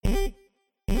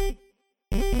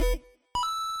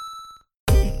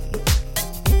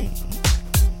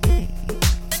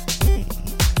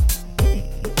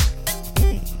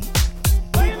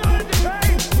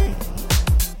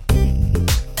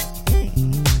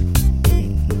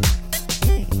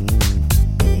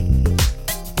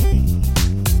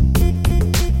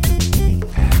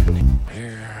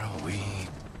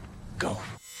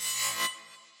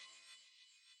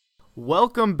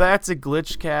Welcome back to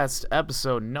Glitchcast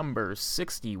episode number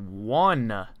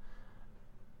 61.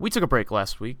 We took a break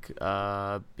last week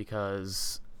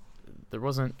because there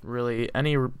wasn't really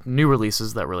any new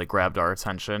releases that really grabbed our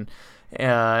attention.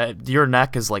 Your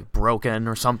neck is like broken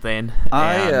or something.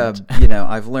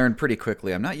 I've learned pretty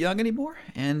quickly I'm not young anymore,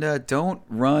 and don't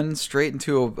run straight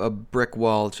into a brick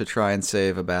wall to try and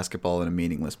save a basketball in a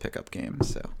meaningless pickup game.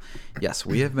 So, yes,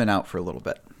 we have been out for a little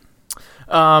bit.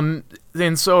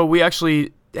 And so we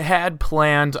actually had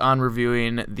planned on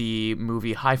reviewing the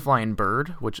movie High Flying Bird,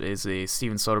 which is a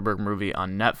Steven Soderbergh movie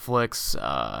on Netflix.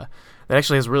 That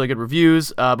actually has really good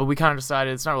reviews, but we kind of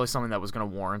decided it's not really something that was going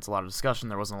to warrant a lot of discussion.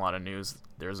 There wasn't a lot of news.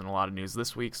 There isn't a lot of news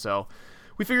this week, so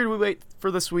we figured we'd wait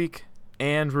for this week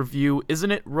and review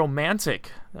Isn't It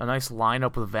Romantic? A nice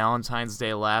lineup with Valentine's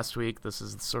Day last week. This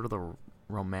is sort of the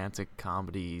romantic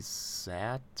comedy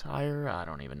satire. I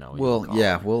don't even know.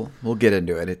 We'll get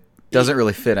into it. It doesn't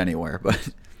really fit anywhere, but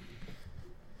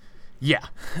yeah.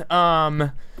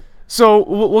 So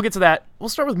we'll get to that. We'll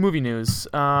start with movie news.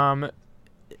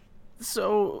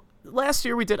 So last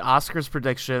year we did Oscars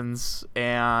predictions,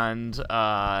 and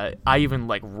I even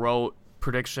wrote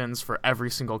predictions for every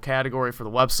single category for the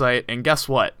website. And guess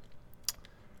what?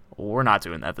 We're not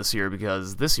doing that this year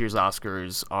because this year's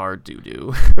Oscars are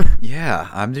doo-doo. Yeah,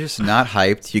 I'm just not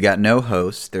hyped. You got no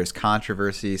host. There's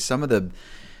controversy. Some of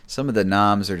the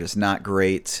noms are just not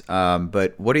great.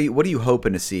 But what are you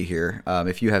hoping to see here?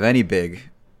 If you have any big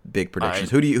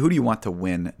predictions, who do you want to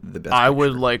win the best? I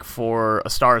would like for A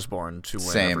Star Is Born to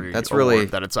win every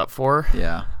award that it's up for.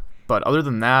 Yeah. But other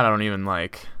than that, I don't even I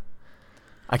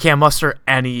can't muster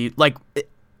any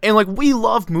and we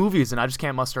love movies, and I just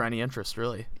can't muster any interest,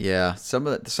 really. Yeah, some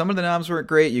of the noms weren't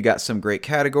great. You got some great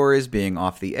categories being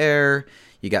off the air.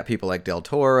 You got people like Del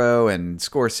Toro and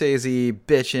Scorsese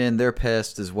bitching. They're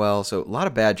pissed as well. So a lot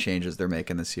of bad changes they're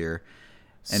making this year.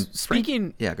 And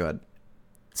go ahead.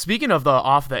 Speaking of the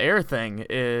off the air thing,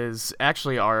 is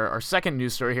actually our second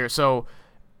news story here. So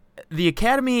the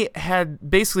Academy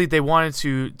they wanted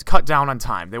to cut down on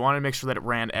time. They wanted to make sure that it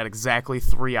ran at exactly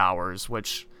 3 hours,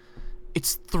 which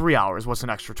it's 3 hours. What's an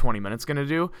extra 20 minutes going to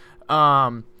do?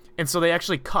 And so they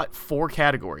actually cut 4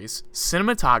 categories: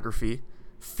 cinematography,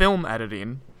 film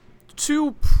editing,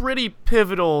 2 pretty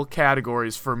pivotal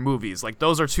categories for movies.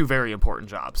 Those are 2 very important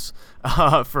jobs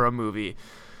for a movie.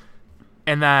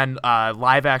 And then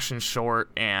live action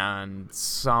short and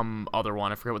some other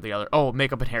one. I forget what the other... Oh,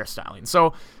 makeup and hairstyling.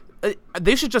 So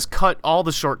they should just cut all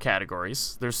the short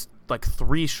categories. There's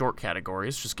 3 short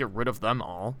categories. Just get rid of them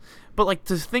all. But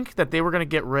to think that they were going to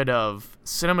get rid of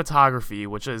cinematography,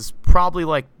 which is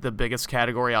probably the biggest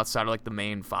category outside of the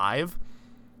main 5,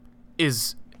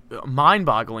 is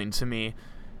mind-boggling to me.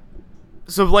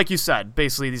 So like you said,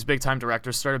 basically these big-time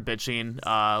directors started bitching.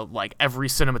 Every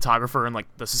cinematographer in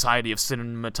the Society of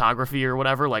Cinematography or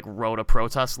whatever wrote a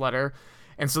protest letter.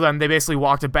 And so then they basically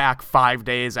walked it back 5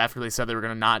 days after they said they were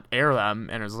going to not air them.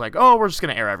 And it was we're just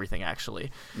going to air everything,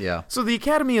 actually. Yeah. So the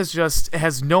Academy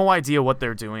has no idea what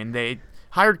they're doing. They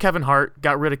hired Kevin Hart,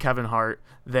 got rid of Kevin Hart.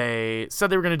 They said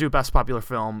they were going to do Best Popular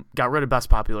Film, got rid of Best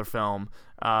Popular Film.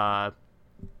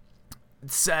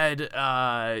 Said, they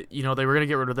were going to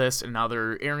get rid of this, and now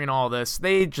they're airing all this.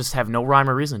 They just have no rhyme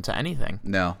or reason to anything.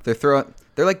 No, they're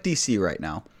like DC right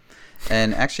now.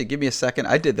 And actually, give me a second.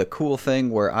 I did the cool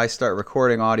thing where I start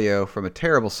recording audio from a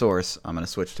terrible source. I'm going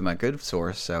to switch to my good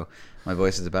source, so my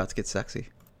voice is about to get sexy.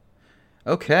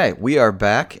 Okay, we are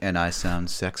back, and I sound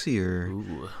sexier.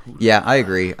 Ooh. Yeah, I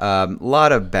agree. A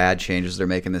lot of bad changes they're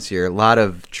making this year. A lot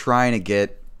of trying to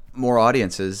get more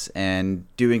audiences and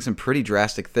doing some pretty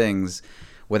drastic things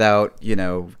without,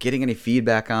 getting any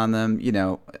feedback on them.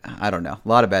 I don't know. A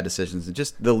lot of bad decisions, and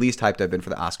just the least hyped I've been for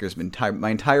the Oscars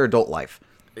my entire adult life.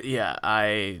 Yeah,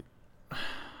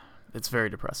 it's very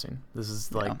depressing. This is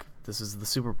this is the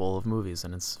Super Bowl of movies,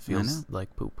 and it feels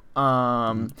like poop.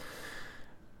 Enough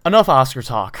Oscar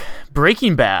talk.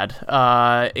 Breaking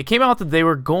Bad. It came out that they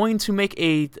were going to make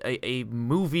a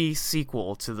movie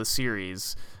sequel to the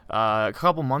series a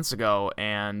couple months ago,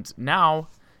 and now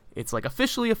it's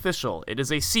officially official. It is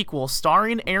a sequel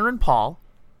starring Aaron Paul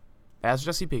as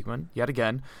Jesse Pinkman yet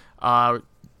again.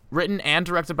 Written and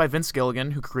directed by Vince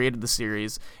Gilligan, who created the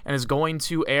series, and is going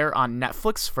to air on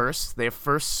Netflix first. They have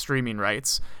first streaming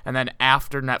rights, and then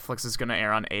after Netflix is going to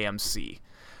air on AMC.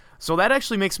 So that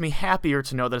actually makes me happier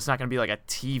to know that it's not going to be a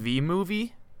TV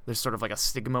movie. There's sort of a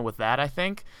stigma with that, I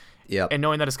think. Yep. And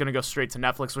knowing that it's going to go straight to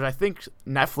Netflix, which I think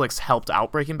Netflix helped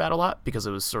out Breaking Bad a lot, because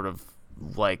it was sort of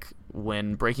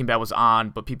when Breaking Bad was on,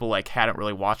 but people hadn't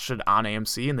really watched it on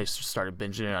AMC, and they just started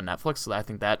binging it on Netflix. So I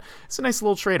think that it's a nice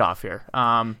little trade-off here.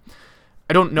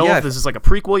 I don't know Yeah, if this is like a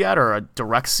prequel yet or a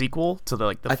direct sequel to the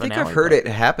I finale. think I've heard but- it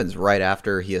happens right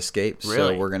after he escapes, so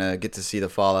Really? we're gonna get to see the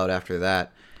fallout after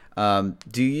that.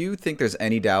 Do you think there's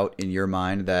any doubt in your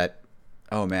mind that?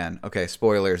 Oh man, okay.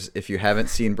 Spoilers. If you haven't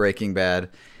seen Breaking Bad,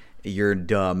 you're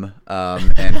dumb.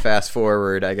 And fast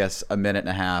forward, I guess, a minute and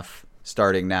a half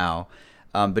starting now.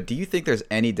 But do you think there's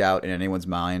any doubt in anyone's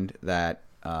mind that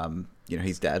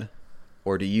he's dead,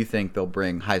 or do you think they'll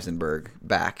bring Heisenberg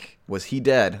back? Was he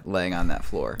dead laying on that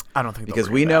floor? I don't think they'll because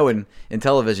bring we him know back. in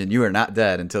television you are not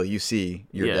dead until you see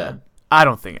you're dead. I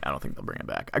don't think they'll bring him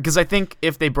back because I think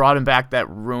if they brought him back, that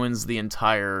ruins the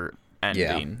entire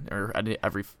ending or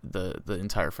the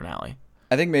entire finale.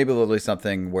 I think maybe it'll be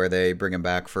something where they bring him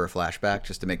back for a flashback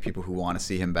just to make people who want to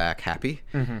see him back happy.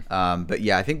 But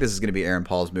yeah, I think this is going to be Aaron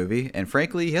Paul's movie, and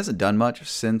frankly, he hasn't done much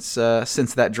since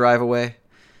that drive away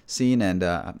scene, and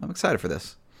I'm excited for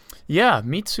this. Yeah,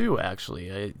 me too.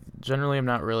 Actually, I generally am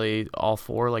not really all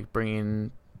for like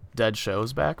bringing dead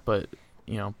shows back, but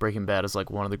Breaking Bad is like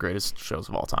one of the greatest shows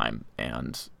of all time,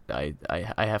 and I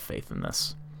have faith in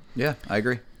this. Yeah, I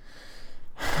agree.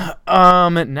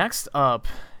 Next up,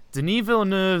 Denis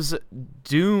Villeneuve's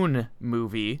Dune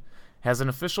movie has an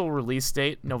official release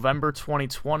date, November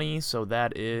 2020, so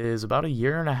that is about a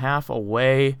year and a half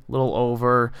away, a little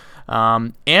over.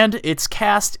 And its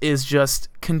cast is just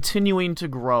continuing to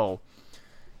grow.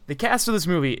 The cast of this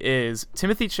movie is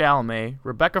Timothée Chalamet,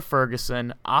 Rebecca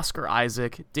Ferguson, Oscar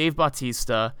Isaac, Dave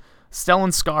Bautista, Stellan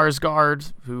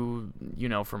Skarsgård, who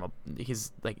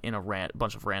he's like in a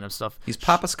bunch of random stuff. He's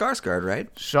Papa Skarsgård, right?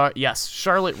 Yes,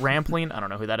 Charlotte Rampling. I don't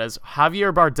know who that is.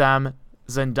 Javier Bardem,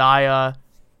 Zendaya,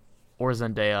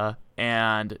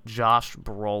 and Josh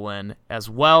Brolin, as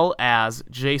well as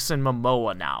Jason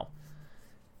Momoa. Now,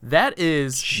 that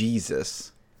is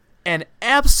Jesus. An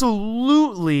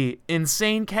absolutely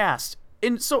insane cast.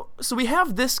 And so we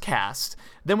have this cast.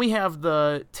 Then we have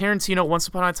the Tarantino Once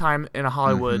Upon a Time in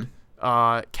Hollywood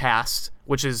cast,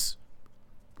 which is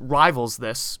rivals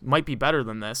this, might be better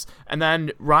than this. And then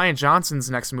Rian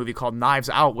Johnson's next movie called Knives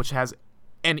Out, which has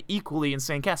an equally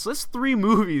insane cast. So there's 3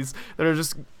 movies that are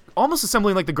just almost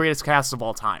assembling like the greatest cast of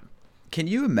all time. Can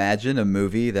you imagine a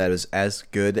movie that is as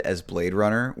good as Blade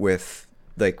Runner with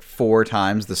like 4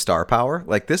 times the star power?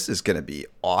 Like, this is going to be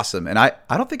awesome. And I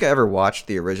don't think I ever watched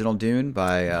the original Dune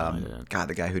by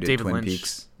the guy who did David Twin Lynch.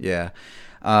 Peaks. Yeah.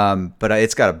 But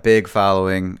it's got a big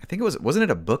following. I think wasn't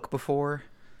it a book before?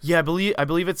 Yeah, I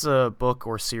believe it's a book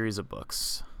or series of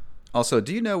books. Also,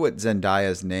 do you know what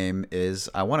Zendaya's name is?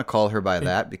 I want to call her by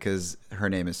that because her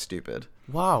name is stupid.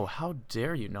 Wow, how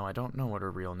dare you? No, I don't know what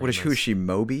her real name is. Who is she,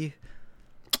 Moby?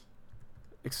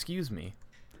 Excuse me.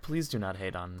 Please do not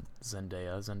hate on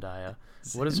Zendaya.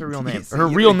 What is her real name? Zendaya. Her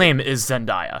real name is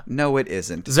Zendaya. No, it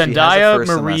isn't. She has a Zendaya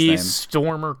first and last Marie name.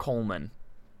 Stormer Coleman.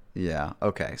 Yeah,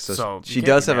 okay. So So you she can't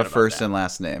does be have mad a about first that. and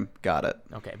last name. Got it.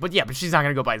 Okay, but she's not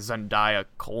going to go by Zendaya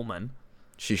Coleman.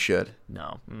 She should.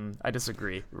 No, I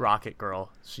disagree. Rocket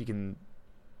Girl. She can...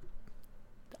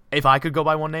 If I could go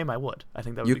by one name, I would. I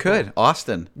think that would You be could. cool.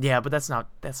 Austin. Yeah, but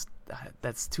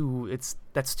that's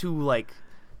too like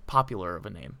popular of a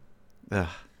name. Ugh,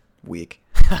 weak.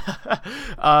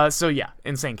 So yeah,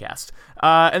 insane cast.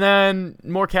 And then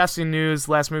more casting news,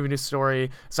 last movie news story,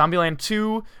 Zombieland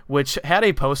 2, which had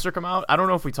a poster come out. I don't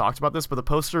know if we talked about this, but the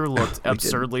poster looked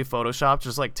absurdly photoshopped,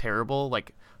 just like terrible,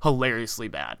 like hilariously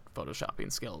bad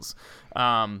photoshopping skills.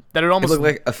 That it It almost looked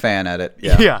like a fan edit.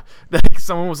 Yeah. yeah, that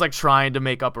someone was like trying to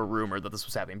make up a rumor that this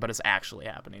was happening, but it's actually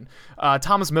happening.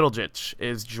 Thomas Middleditch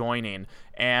is joining,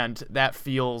 and that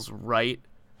feels right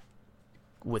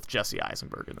with Jesse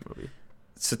Eisenberg in the movie.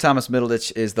 So Thomas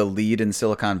Middleditch is the lead in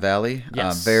Silicon Valley.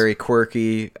 Yes. Very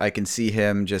quirky. I can see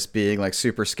him just being like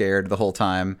super scared the whole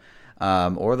time.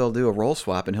 Or they'll do a role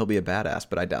swap and he'll be a badass,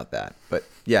 but I doubt that. But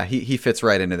yeah, he fits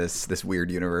right into this weird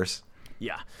universe.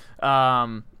 Yeah.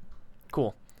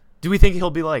 Cool. Do we think he'll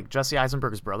be like Jesse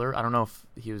Eisenberg's brother? I don't know if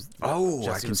he was. Oh,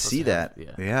 Jesse I can was supposed see to have-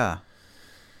 that. Yeah.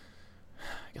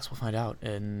 I guess we'll find out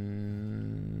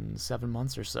in 7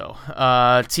 months or so.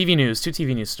 TV news, 2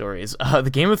 TV news stories. The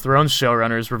Game of Thrones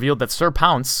showrunners revealed that Sir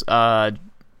Pounce,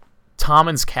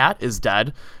 Tommen's cat, is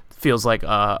dead. Feels like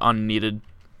a unneeded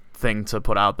thing to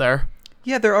put out there.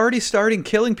 Yeah, they're already starting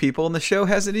killing people and the show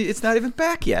it's not even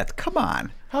back yet. Come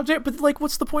on. How dare? But like,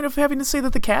 what's the point of having to say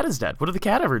that the cat is dead? What did the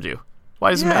cat ever do? Why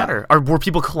does it Yeah. matter? Were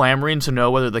people clamoring to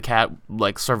know whether the cat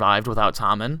like survived without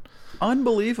Tommen?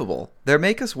 Unbelievable. They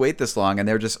make us wait this long and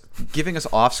they're just giving us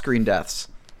off-screen deaths.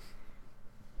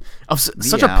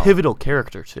 Such a Meow. pivotal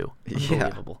character too. Yeah.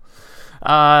 Unbelievable.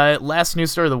 Last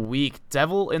news story of the week,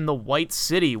 Devil in the White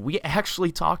City. We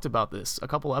actually talked about this a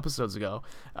couple episodes ago.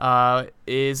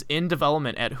 Is in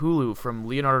development at Hulu from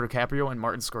Leonardo DiCaprio and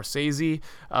Martin Scorsese.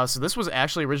 So this was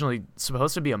actually originally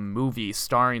supposed to be a movie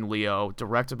starring Leo,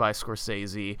 directed by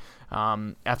Scorsese,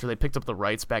 after they picked up the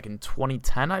rights back in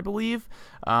 2010, I believe.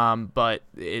 But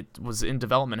it was in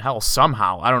development hell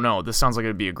somehow. I don't know. This sounds like it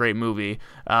would be a great movie.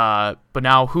 But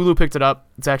now Hulu picked it up.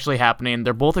 It's actually happening.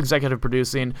 They're both executive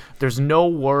producing. There's no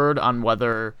word on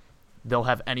whether they'll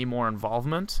have any more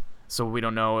involvement. So we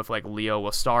don't know if like Leo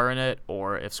will star in it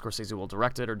or if Scorsese will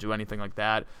direct it or do anything like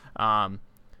that. I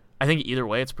think either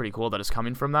way, it's pretty cool that it's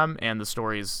coming from them, and the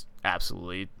story is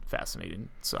absolutely fascinating.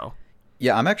 So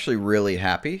yeah, I'm actually really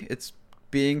happy it's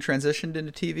being transitioned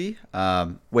into TV.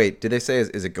 Wait, did they say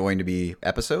is it going to be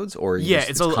episodes or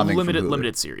it's a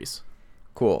limited series.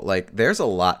 Cool. Like there's a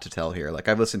lot to tell here. Like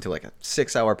I've listened to like a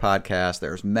 6-hour podcast.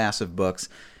 There's massive books.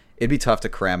 It'd be tough to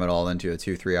cram it all into a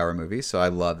 2-3 hour movie. So I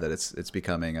love that it's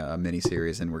becoming a mini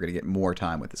series, and we're gonna get more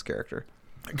time with this character.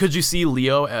 Could you see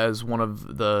Leo as one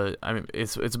of the? I mean,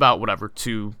 it's about whatever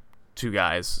two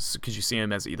guys. So could you see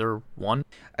him as either one?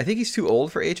 I think he's too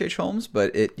old for H.H. Holmes,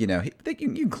 but you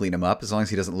can clean him up as long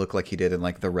as he doesn't look like he did in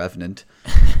like The Revenant.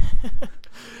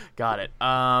 Got it.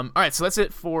 All right, so that's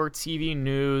it for TV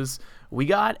news. We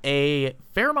got a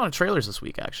fair amount of trailers this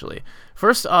week, actually.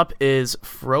 First up is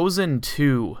Frozen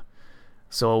 2.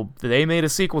 So they made a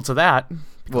sequel to that.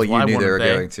 Well, you knew they were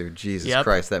going to. Jesus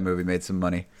Christ, that movie made some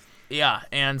money. Yeah,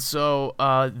 and so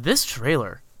this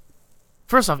trailer,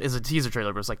 first off, is a teaser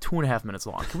trailer, but it's like 2.5 minutes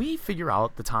long. Can we figure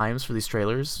out the times for these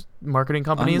trailers, marketing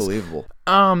companies? Unbelievable.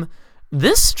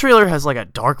 This trailer has like a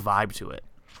dark vibe to it.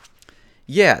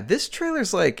 Yeah, this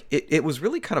trailer's like, it was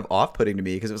really kind of off-putting to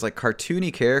me because it was like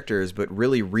cartoony characters, but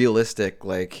really realistic,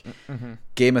 like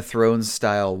Game of Thrones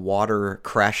style water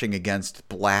crashing against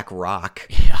black rock.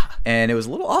 Yeah. And it was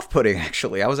a little off-putting,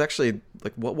 actually. I was actually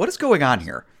like, what is going on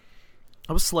here?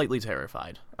 I was slightly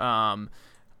terrified. I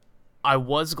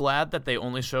was glad that they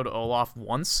only showed Olaf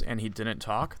once and he didn't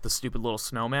talk. The stupid little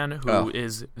snowman who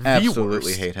is the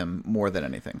absolutely worst. Hate him more than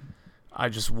anything. I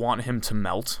just want him to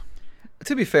melt.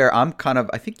 To be fair, I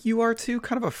think you are too,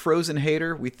 kind of a Frozen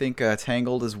hater. We think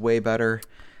Tangled is way better.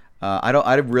 I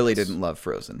really didn't love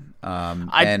Frozen.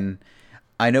 And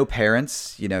I know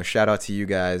parents, shout out to you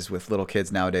guys with little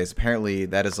kids nowadays. Apparently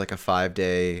that is like a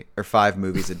 5-day or 5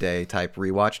 movies a day type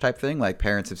rewatch type thing. Like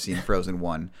parents have seen Frozen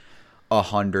 1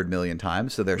 100 million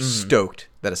times. So they're stoked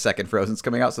that a second Frozen's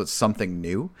coming out. So it's something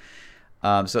new.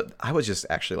 So I was just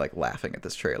actually like laughing at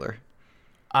this trailer.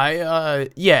 I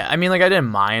mean, like I didn't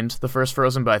mind the first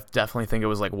Frozen, but I definitely think it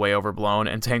was like way overblown,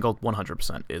 and Tangled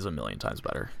 100% is a million times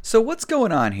better. So what's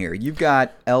going on here? You've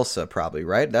got Elsa probably,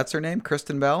 right? That's her name,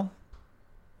 Kristen Bell?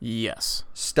 Yes.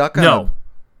 Stuck on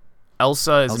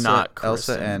Elsa is not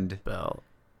Kristen Elsa and Bell.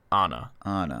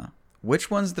 Anna.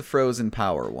 Which one's the Frozen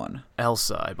Power one?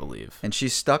 Elsa, I believe. And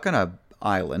she's stuck on a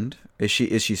island. Is she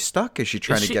stuck? Is she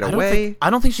trying to get away? I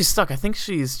don't think she's stuck. I think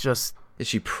she's just... Is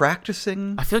she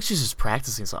practicing? I feel like she's just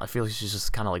practicing something. I feel like she's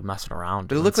just kind of like messing around.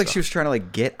 But it looked like she was trying to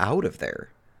like get out of there.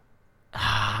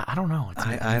 I don't know.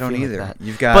 I don't either. Like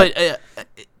you've got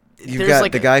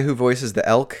the guy who voices the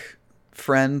elk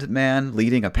friend man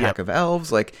leading a pack of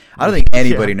elves. Like I don't think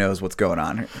anybody knows what's going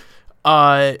on here.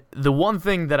 The one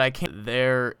thing that I can't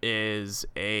there is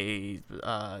a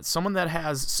someone that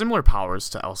has similar powers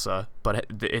to Elsa, but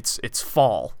it's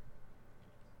fall.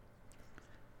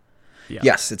 Yeah.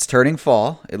 Yes, it's turning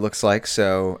fall, it looks like,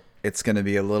 so it's going to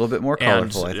be a little bit more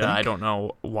colorful, I think. I don't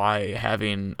know why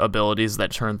having abilities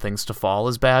that turn things to fall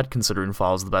is bad, considering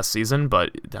fall is the best season,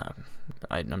 but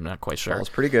I'm not quite sure. Fall's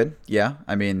pretty good, yeah.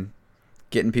 I mean,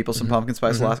 getting people some pumpkin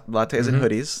spice lattes and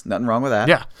hoodies, nothing wrong with that.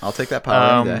 Yeah. I'll take that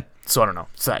power any day. So I don't know.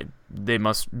 They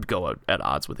must go at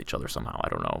odds with each other somehow. I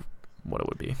don't know what it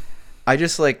would be. I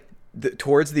just like...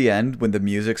 towards the end when the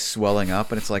music's swelling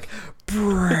up and it's like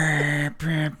I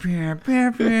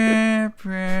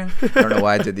don't know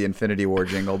why I did the Infinity War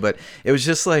jingle, but it was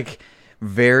just like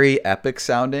very epic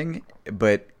sounding,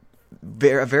 but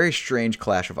a very strange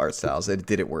clash of art styles. It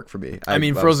didn't work for me. I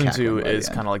mean, Frozen 2 is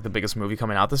kind of like the biggest movie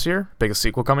coming out this year, biggest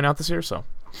sequel coming out this year, so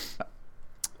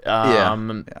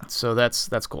so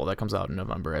that's cool. That comes out in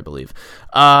November, I believe.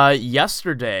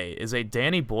 Yesterday is a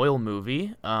Danny Boyle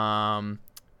movie,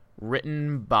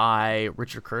 written by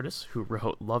Richard Curtis, who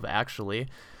wrote Love Actually.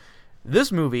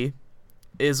 This movie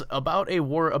is about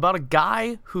about a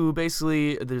guy who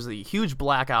basically, there's a huge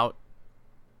blackout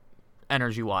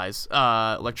energy-wise,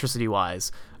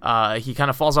 electricity-wise. He kind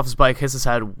of falls off his bike, hits his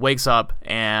head, wakes up,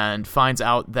 and finds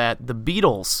out that the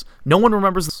Beatles, no one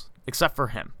remembers this except for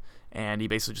him. And he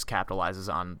basically just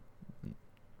capitalizes on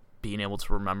being able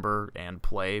to remember and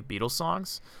play Beatles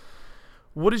songs.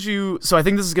 So I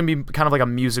think this is going to be kind of like a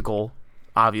musical,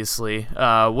 obviously.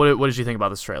 What did you think about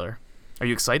this trailer? Are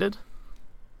you excited?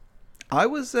 I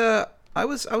was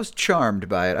charmed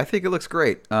by it. I think it looks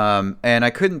great. And I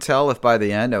couldn't tell if by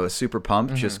the end I was super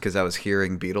pumped just because I was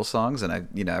hearing Beatles songs,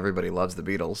 and everybody loves the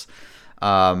Beatles.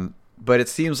 But it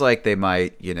seems like they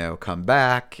might, come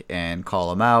back and call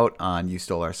them out on "You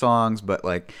Stole Our Songs." But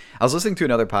like, I was listening to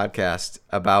another podcast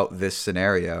about this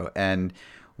scenario, and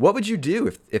what would you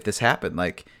do if this happened?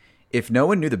 Like, if no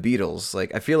one knew the Beatles,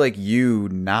 like, I feel like you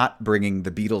not bringing the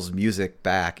Beatles music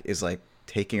back is like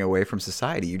taking away from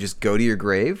society. You just go to your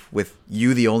grave with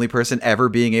you the only person ever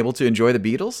being able to enjoy the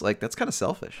Beatles. Like, that's kind of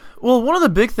selfish. Well, one of the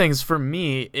big things for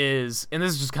me is, and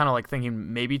this is just kind of like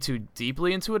thinking maybe too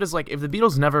deeply into it, is like, if the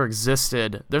Beatles never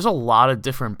existed, there's a lot of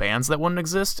different bands that wouldn't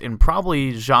exist, and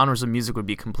probably genres of music would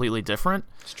be completely different.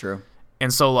 It's true.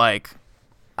 And so like,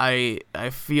 I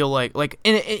feel like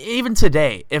even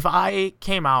today, if I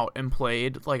came out and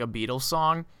played like a Beatles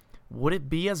song, would it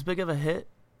be as big of a hit?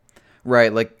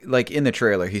 Right, like in the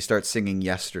trailer, he starts singing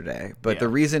 "Yesterday," but the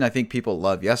reason I think people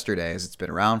love "Yesterday" is it's been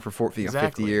around for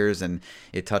 50 years, and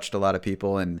it touched a lot of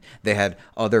people, and they had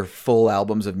other full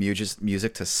albums of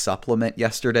music to supplement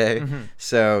 "Yesterday."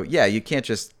 So yeah, you can't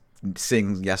just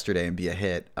sing "Yesterday" and be a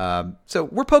hit. So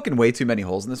we're poking way too many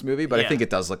holes in this movie, but I think it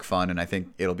does look fun, and I think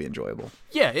it'll be enjoyable.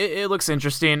 Yeah, it looks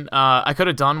interesting. I could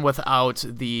have done without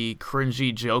the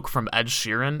cringy joke from Ed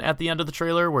Sheeran at the end of the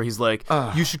trailer, where he's like,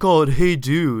 "You should call it Hey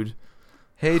Dude."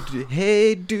 Hey,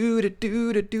 dude.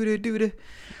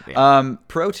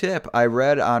 Pro tip, I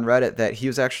read on Reddit that he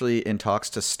was actually in talks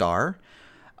to star,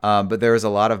 but there was a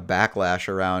lot of backlash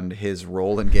around his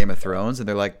role in Game of Thrones, and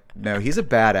they're like, no, he's a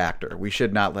bad actor. We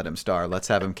should not let him star. Let's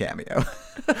have him cameo.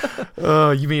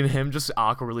 You mean him just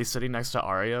awkwardly sitting next to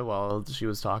Arya while she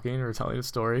was talking or telling a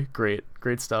story? Great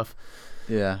stuff.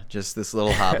 Yeah, just this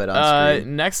little hobbit on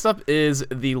screen. Next up is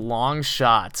The Long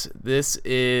Shot. This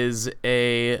is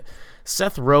a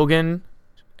Seth Rogen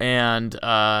and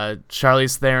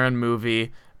Charlize Theron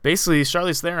movie. Basically,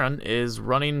 Charlize Theron is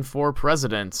running for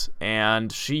president,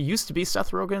 and she used to be Seth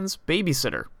Rogen's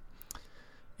babysitter.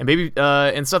 And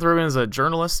Seth Rogen is a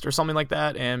journalist or something like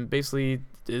that, and basically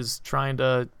is trying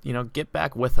to, get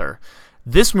back with her.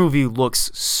 This movie looks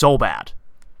so bad.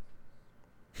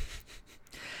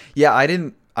 Yeah, I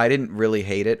didn't really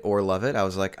hate it or love it. I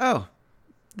was like, oh,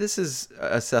 this is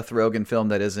a Seth Rogen film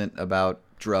that isn't about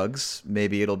drugs.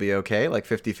 Maybe it'll be okay, like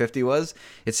 50-50 was.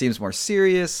 It seems more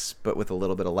serious, but with a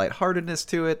little bit of lightheartedness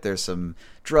to it. There's some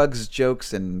drugs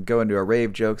jokes and going to a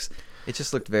rave jokes. It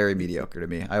just looked very mediocre to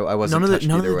me. I wasn't touched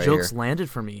either way. None of the jokes landed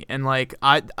for me. And like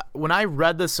when I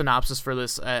read the synopsis for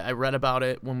this, I read about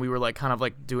it when we were like kind of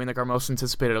like doing like our most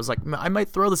anticipated. I was like, I might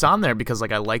throw this on there because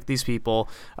like I like these people.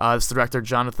 This director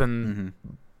Jonathan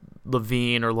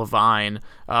Levine,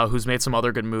 who's made some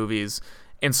other good movies.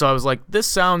 And so I was like, this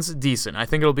sounds decent. I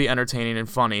think it'll be entertaining and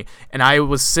funny. And I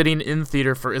was sitting in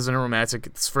theater for Isn't It Romantic?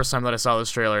 It's the first time that I saw this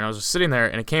trailer. And I was just sitting there,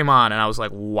 and it came on, and I was like,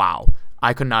 wow,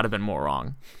 I could not have been more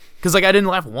wrong. Because like I didn't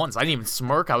laugh once. I didn't even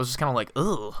smirk. I was just kind of like,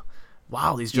 ugh,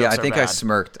 wow, these jokes are bad. Yeah, I think I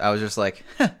smirked. I was just like,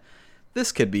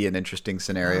 this could be an interesting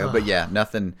scenario. But yeah,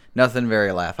 nothing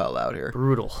very laugh out loud here.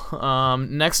 Brutal.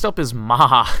 Next up is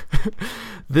Ma.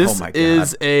 This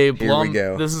is a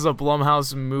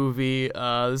Blumhouse movie.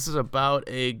 This is about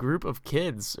a group of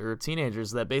kids or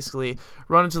teenagers that basically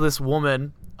run into this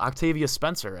woman, Octavia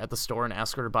Spencer, at the store and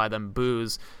ask her to buy them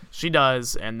booze. She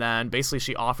does, and then basically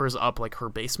she offers up like her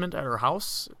basement at her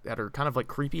house, at her kind of like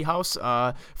creepy house,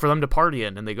 for them to party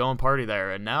in, and they go and party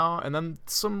there. And then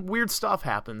some weird stuff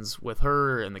happens with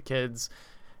her and the kids,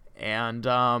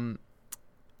 and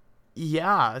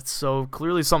yeah, so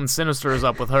clearly something sinister is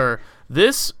up with her.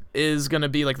 This is gonna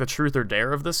be like the truth or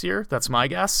dare of this year. That's my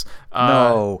guess.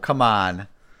 No, come on.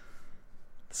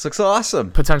 This looks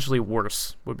awesome. Potentially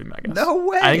worse would be my guess. No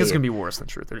way. I think it's gonna be worse than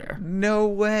Truth or Dare. No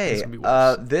way. It's gonna be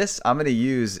worse. This I'm gonna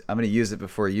use it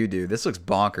before you do. This looks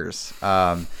bonkers.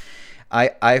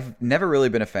 I've never really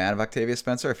been a fan of Octavia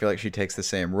Spencer. I feel like she takes the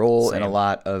same role in a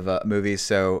lot of movies.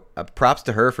 So props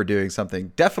to her for doing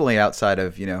something definitely outside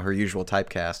of her usual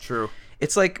typecast. True.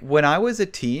 It's like when I was a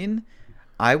teen,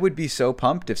 I would be so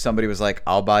pumped if somebody was like,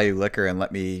 I'll buy you liquor and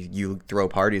you throw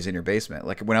parties in your basement.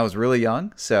 Like when I was really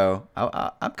young. So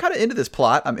I'm kind of into this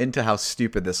plot. I'm into how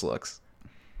stupid this looks.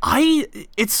 Why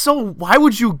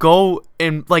would you go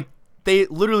and like they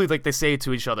literally like they say it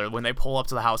to each other when they pull up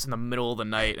to the house in the middle of the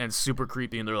night and it's super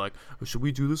creepy and they're like, oh, should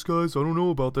we do this, guys? I don't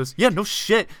know about this. Yeah, no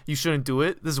shit, you shouldn't do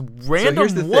it. This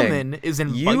random woman is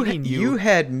inviting you. You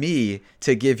had me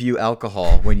to give you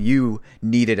alcohol when you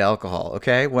needed alcohol,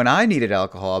 okay? When I needed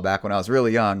alcohol back when I was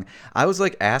really young, I was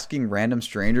like asking random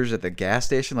strangers at the gas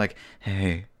station like,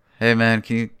 hey man,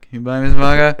 can you buy me some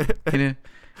vodka?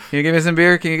 Can you give me some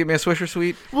beer? Can you get me a Swisher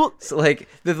Sweet? Well, so like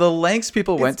the lengths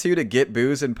people went to get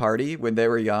booze and party when they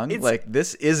were young, like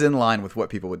this is in line with what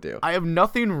people would do. I have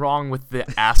nothing wrong with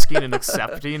the asking and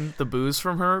accepting the booze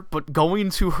from her, but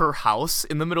going to her house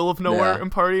in the middle of nowhere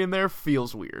and partying there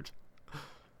feels weird.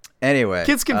 Anyway,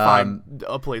 kids can find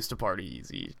a place to party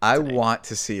easy today. I want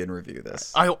to see and review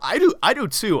this. I do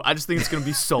too. I just think it's going to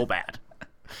be so bad.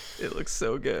 It looks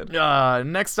so good.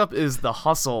 Next up is The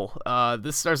Hustle.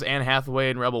 This stars Anne Hathaway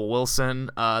and Rebel Wilson.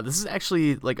 This is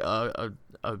actually like a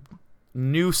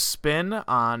new spin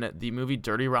on the movie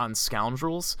Dirty Rotten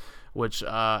Scoundrels, which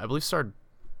I believe starred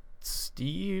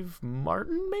Steve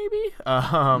Martin,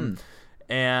 maybe,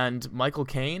 and Michael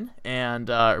Caine, and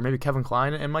or maybe Kevin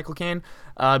Kline and Michael Caine.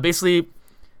 Basically,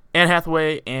 Anne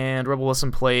Hathaway and Rebel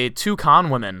Wilson play two con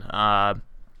women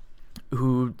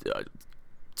who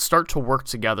start to work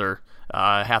together.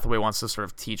 Hathaway wants to sort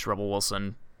of teach Rebel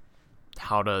Wilson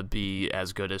how to be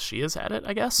as good as she is at it,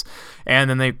 I guess. And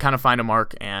then they kind of find a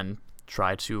mark and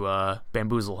try to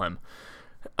bamboozle him.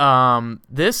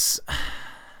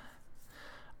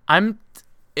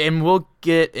 And we'll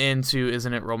get into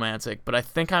Isn't It Romantic, but I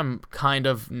think I'm kind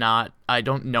of not. I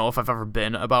don't know if I've ever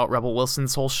been about Rebel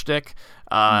Wilson's whole shtick.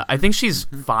 I think she's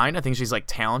fine. I think she's like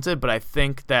talented, but I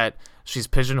think that she's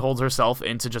pigeonholed herself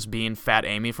into just being Fat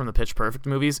Amy from the Pitch Perfect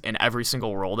movies in every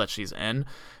single role that she's in.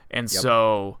 And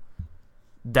so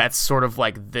that's sort of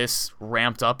like this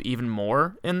ramped up even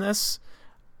more in this.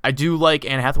 I do like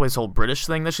Anne Hathaway's whole British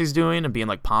thing that she's doing and being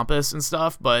like pompous and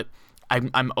stuff, but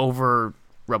I'm over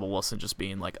Rebel Wilson just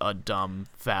being like a dumb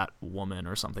fat woman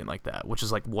or something like that, which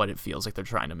is like what it feels like they're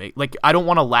trying to make. Like, I don't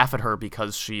want to laugh at her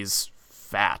because she's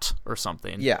fat or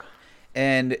something. Yeah.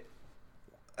 And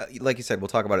like you said, we'll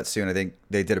talk about it soon. I think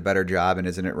they did a better job in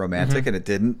Isn't It Romantic, and it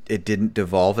didn't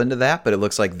devolve into that, but it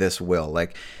looks like this will.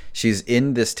 Like, she's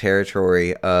in this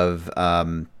territory of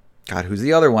God, who's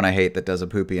the other one I hate that does a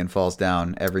poopy and falls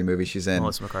down every movie she's in?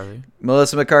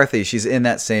 Melissa McCarthy. She's in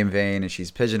that same vein, and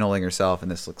she's pigeonholing herself, and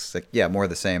this looks like, more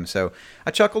the same. So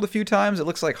I chuckled a few times. It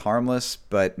looks like harmless,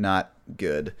 but not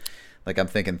good. Like, I'm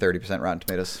thinking 30% Rotten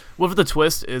Tomatoes. What if the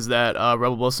twist is that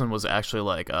Rebel Wilson was actually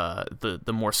like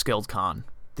the more skilled con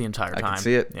the entire time? I can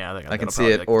see it. Yeah, I can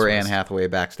see it. Like, or Anne Hathaway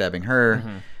backstabbing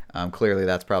her. Clearly,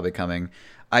 that's probably coming.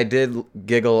 I did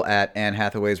giggle at Anne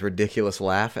Hathaway's ridiculous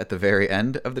laugh at the very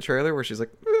end of the trailer where she's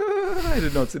like, I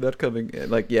did not see that coming.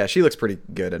 Like, yeah, she looks pretty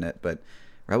good in it, but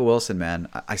Rebel Wilson, man,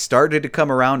 I started to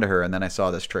come around to her, and then I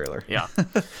saw this trailer. Yeah.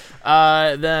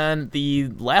 Then the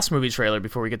last movie trailer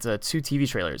before we get to two TV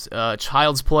trailers.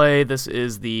 Child's Play. This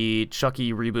is the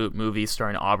Chucky reboot movie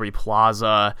starring Aubrey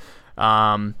Plaza.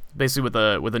 Basically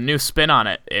with a new spin on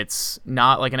it. It's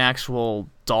not like an actual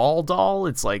doll.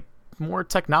 It's like more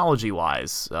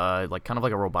technology-wise, like kind of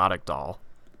like a robotic doll.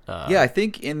 I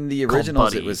think in the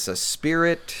originals it was a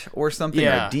spirit or something, or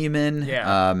a demon.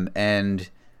 Yeah. And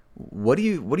what do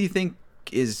you think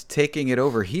is taking it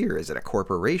over here? Is it a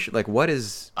corporation? Like, what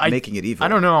is making it evil? I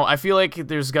don't know. I feel like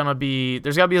there's gotta be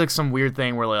like some weird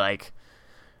thing where like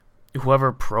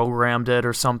whoever programmed it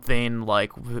or something,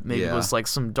 like maybe it was like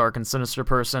some dark and sinister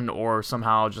person, or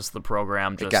somehow just the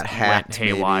program just got hacked, went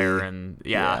haywire, maybe. and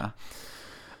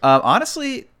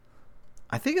honestly,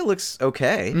 I think it looks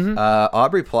okay.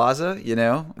 Aubrey Plaza,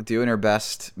 doing her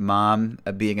best mom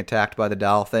being attacked by the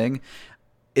doll thing.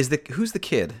 Who's the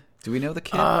kid? Do we know the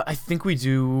kid? I think we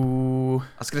do.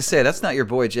 I was gonna say that's not your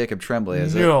boy Jacob Tremblay,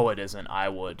 is it? No, it isn't. I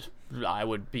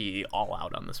would be all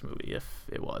out on this movie if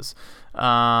it was.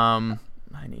 I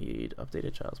need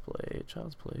updated Child's Play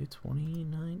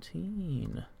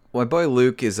 2019. Well, my boy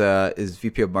Luke is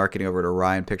VP of marketing over at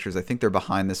Orion Pictures. I think they're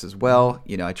behind this as well.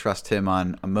 I trust him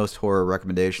on most horror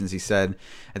recommendations. He said,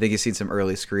 I think he's seen some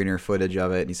early screener footage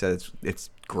of it, and he said it's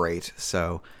great.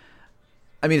 So,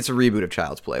 I mean, it's a reboot of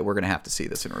Child's Play. We're gonna have to see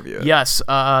this and review it. Yes,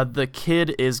 the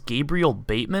kid is Gabriel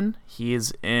Bateman. He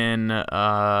is in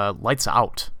Lights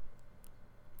Out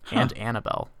and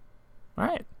Annabelle. All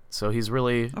right, so he's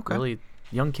really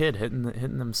young kid hitting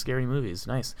them scary movies.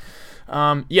 Nice.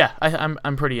 I'm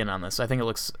pretty in on this. I think it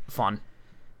looks fun.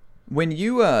 When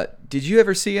you did you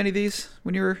ever see any of these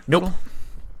when you were little?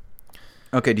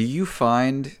 Okay, do you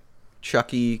find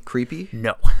Chucky creepy?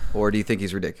 No. Or do you think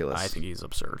he's ridiculous? I think he's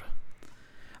absurd.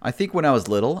 I think when I was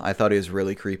little, I thought he was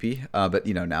really creepy. But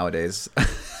nowadays, I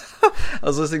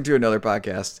was listening to another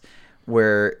podcast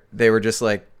where they were just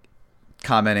like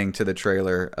commenting to the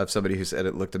trailer of somebody who said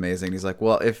it looked amazing. He's like,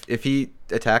 "Well, if he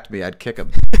attacked me, I'd kick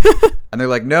him." And they're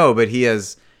like, "No, but he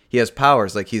has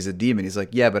powers. Like he's a demon." He's like,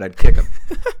 "Yeah, but I'd kick him."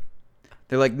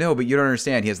 They're like, "No, but you don't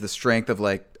understand. He has the strength of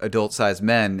like adult-sized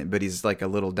men, but he's like a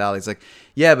little doll." He's like,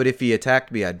 "Yeah, but if he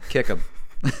attacked me, I'd kick him."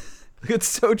 It's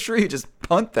so true. You just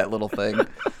punt that little thing.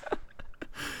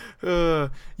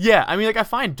 Yeah, I mean, like, I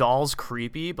find dolls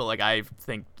creepy, but like, I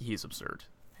think he's absurd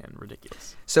and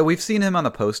ridiculous. So we've seen him on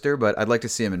the poster, but I'd like to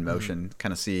see him in motion.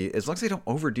 Kind of see, as long as they don't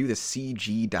overdo the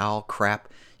CG doll crap.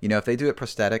 If they do it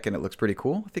prosthetic and it looks pretty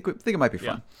cool, I think it might be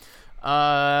fun.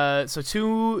 Yeah. So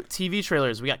 2 TV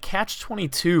trailers. We got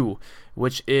Catch-22,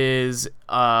 which is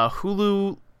a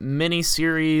Hulu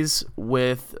miniseries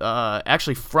with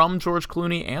actually from George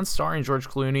Clooney and starring George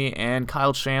Clooney and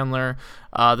Kyle Chandler.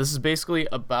 This is basically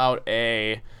about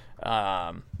a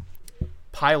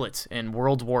pilot in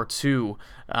World War II.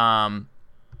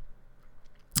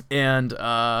 And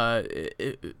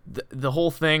the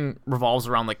whole thing revolves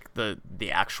around like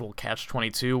the actual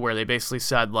Catch-22, where they basically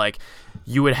said like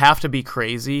you would have to be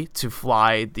crazy to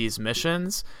fly these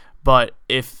missions, but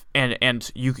if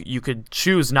and you could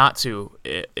choose not to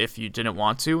if you didn't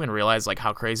want to and realize like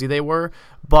how crazy they were,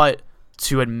 but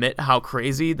to admit how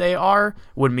crazy they are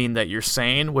would mean that you're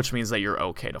sane, which means that you're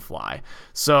okay to fly.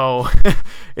 So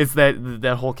it's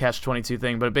that whole Catch-22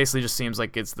 thing, but it basically just seems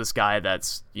like it's this guy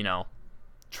that's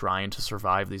trying to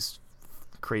survive these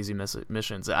crazy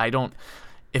missions.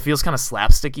 It feels kind of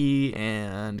slapsticky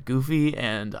and goofy,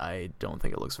 and I don't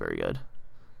think it looks very good.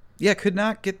 Yeah, could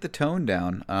not get the tone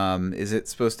down. Is it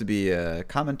supposed to be a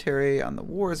commentary on the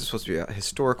war? Is it supposed to be a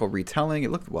historical retelling?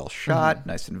 It looked well shot,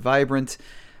 nice and vibrant.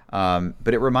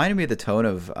 But it reminded me of the tone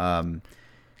of,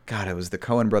 it was the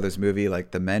Coen Brothers movie,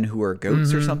 like The Men Who Are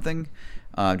Goats or something.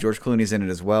 George Clooney's in it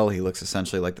as well. He looks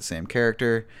essentially like the same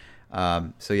character.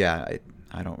 So yeah,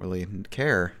 I don't really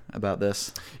care about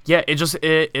this. Yeah,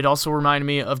 it also reminded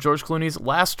me of George Clooney's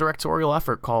last directorial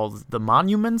effort called The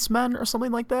Monuments Men or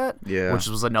something like that. Yeah. Which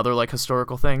was another like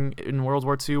historical thing in World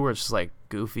War II where it's just like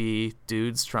goofy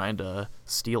dudes trying to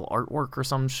steal artwork or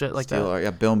some shit like that.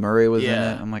 Yeah, Bill Murray was in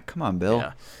it. I'm like, come on,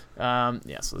 Bill.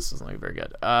 Yeah. So this isn't like very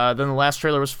good. Then the last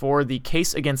trailer was for The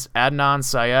Case Against Adnan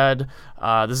Syed.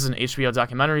 This is an HBO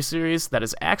documentary series that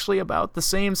is actually about the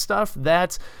same stuff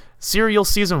that Serial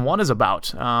Season 1 is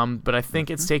about, but I think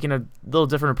it's taken a little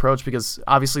different approach because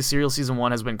obviously Serial Season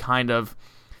 1 has been kind of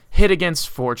hit against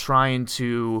for trying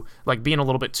to, like, being a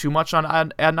little bit too much on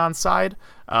Adnan's side,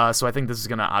 so I think this is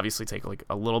going to obviously take, like,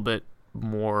 a little bit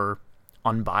more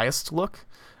unbiased look.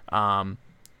 I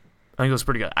think it was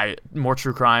pretty good. More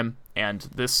true crime, and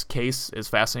this case is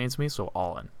fascinating to me, so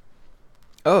all in.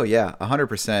 Oh yeah,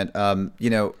 100%.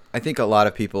 I think a lot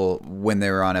of people, when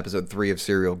they were on episode 3 of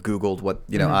Serial, Googled what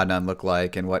Adnan looked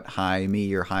like and what I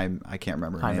can't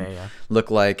remember her name,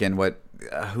 looked like, and what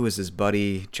who is his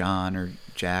buddy John or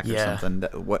Jack or something.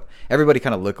 What everybody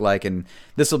kind of looked like, and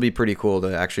this will be pretty cool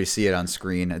to actually see it on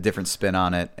screen, a different spin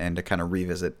on it, and to kind of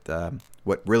revisit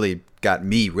what really got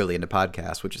me really into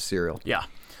podcasts, which is Serial. Yeah.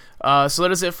 So that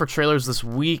is it for trailers this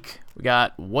week. We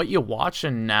got What You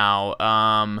Watching Now.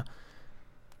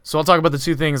 So I'll talk about the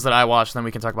 2 things that I watched, then we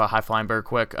can talk about High Flying Bird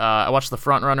quick. I watched The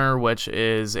Front Runner, which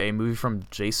is a movie from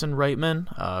Jason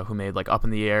Reitman, who made like Up in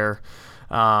the Air,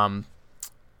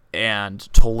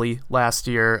 and Tully last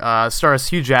year. Stars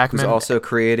Hugh Jackman. Who's also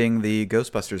creating the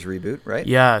Ghostbusters reboot, right?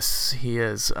 Yes, he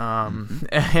is.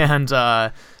 And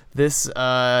this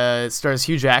stars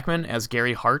Hugh Jackman as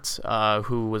Gary Hart,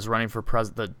 who was running for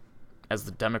as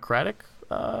the Democratic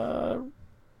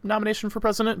nomination for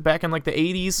president back in like the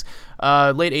 80s,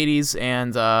 late 80s,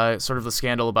 and sort of the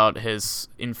scandal about his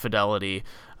infidelity.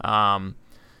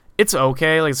 It's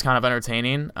okay, like it's kind of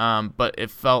entertaining, but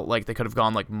it felt like they could have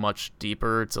gone like much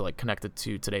deeper to like connect it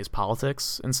to today's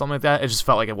politics and something like that. It just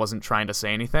felt like it wasn't trying to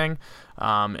say anything,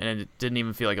 and it didn't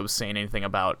even feel like it was saying anything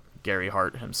about Gary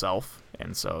Hart himself,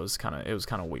 and so it was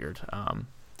kind of weird.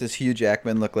 Does Hugh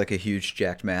Jackman look like a huge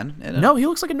jacked man in it? No, he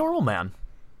looks like a normal man.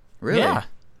 Really? Yeah.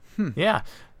 Yeah.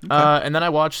 Okay. And then I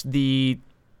watched the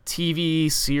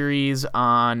TV series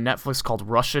on Netflix called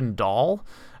Russian Doll,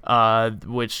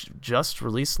 which just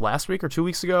released last week or 2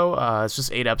 weeks ago. It's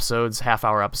just 8 episodes,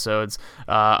 half-hour episodes,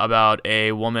 about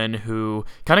a woman who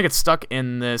kind of gets stuck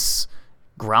in this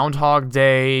Groundhog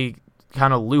Day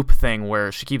kind of loop thing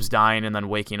where she keeps dying and then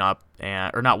waking up,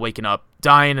 or not waking up,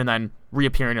 dying and then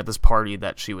reappearing at this party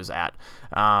that she was at.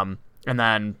 And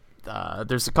then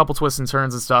There's a couple twists and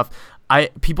turns and stuff.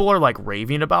 People are like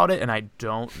raving about it, and I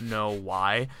don't know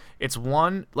why. It's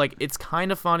it's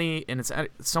kind of funny and it's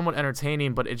somewhat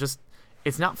entertaining, but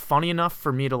it's not funny enough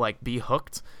for me to like be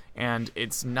hooked, and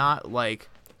it's not like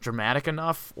dramatic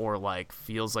enough or like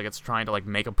feels like it's trying to like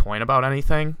make a point about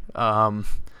anything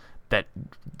that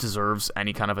deserves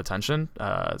any kind of attention.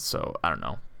 So I don't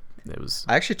know.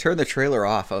 I actually turned the trailer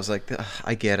off. I was like,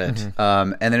 I get it.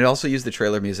 And then it also used the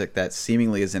trailer music that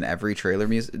seemingly is in every trailer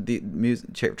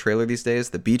trailer these days.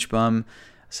 The Beach Bum,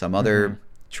 some other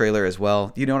trailer as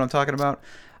well. You know what I'm talking about?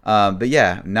 But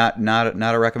yeah, not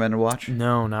a recommended watch.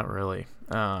 No, not really.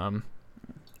 So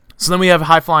then we have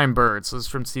High Flying Birds. So this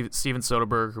is from Steven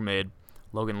Soderbergh, who made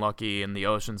Logan Lucky and the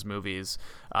Ocean's movies,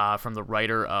 from the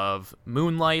writer of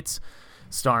Moonlight,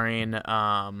 starring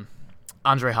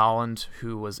Andre Holland,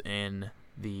 who was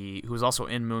also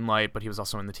in Moonlight, but he was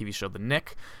also in the TV show The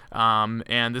Knick.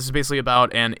 And this is basically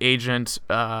about an agent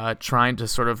trying to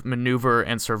sort of maneuver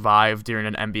and survive during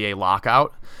an NBA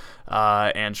lockout,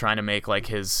 and trying to make like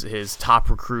his top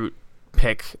recruit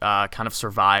pick kind of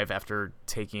survive after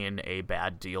taking a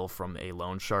bad deal from a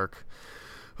loan shark,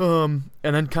 and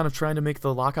then kind of trying to make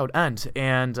the lockout end.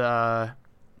 And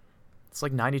it's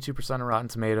like 92% of Rotten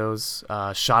Tomatoes,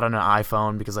 shot on an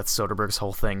iPhone because that's Soderbergh's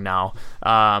whole thing now.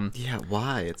 Yeah,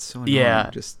 why? It's so annoying.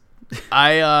 Yeah.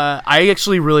 I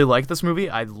actually really like this movie.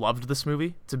 I loved this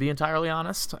movie, to be entirely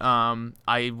honest.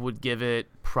 I would give it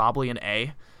probably an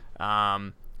A.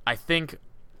 I think,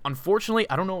 unfortunately,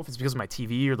 I don't know if it's because of my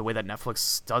TV or the way that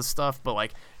Netflix does stuff, but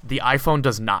like the iPhone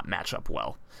does not match up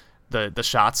well. The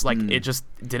shots, like it just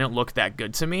didn't look that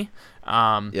good to me.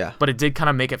 Yeah. But it did kind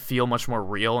of make it feel much more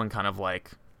real and kind of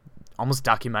like almost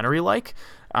documentary-like.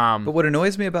 But what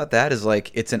annoys me about that is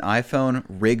like it's an iPhone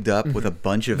rigged up with a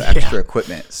bunch of extra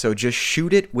equipment. So just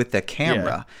shoot it with the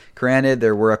camera. Yeah. Granted,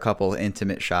 there were a couple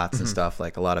intimate shots and stuff,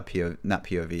 like a lot of not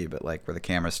POV, but like where the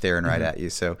camera's staring right at you.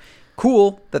 So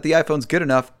cool that the iPhone's good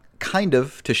enough, kind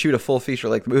of, to shoot a full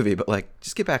feature-length movie, but like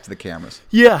just get back to the cameras.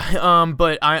 Yeah,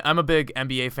 but I'm a big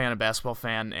NBA fan and basketball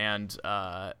fan, and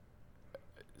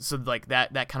so like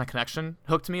that kind of connection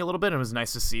hooked me a little bit, and it was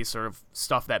nice to see sort of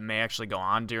stuff that may actually go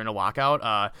on during a lockout.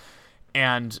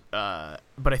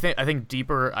 But I think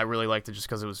deeper, I really liked it just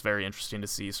because it was very interesting to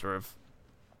see sort of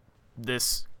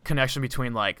this connection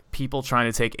between like people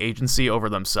trying to take agency over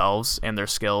themselves and their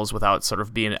skills without sort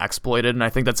of being exploited. And I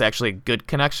think that's actually a good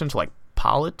connection to like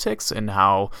politics and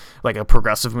how like a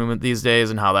progressive movement these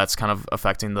days and how that's kind of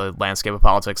affecting the landscape of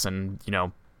politics and, you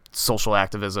know, social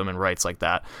activism and rights like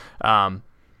that.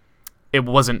 It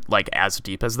wasn't like as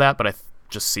deep as that, but I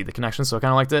just see the connection, so I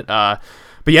kind of liked it.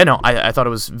 But yeah, no, I thought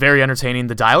it was very entertaining.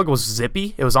 The dialogue was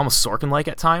zippy. It was almost Sorkin-like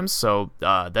at times. So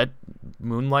that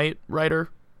Moonlight writer,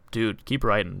 dude, keep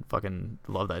writing. Fucking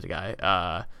love that guy.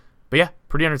 But yeah,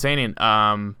 pretty entertaining.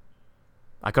 I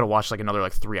could have watched like another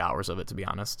like 3 hours of it, to be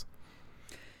honest.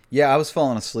 Yeah, I was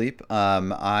falling asleep.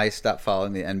 I stopped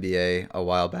following the NBA a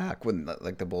while back when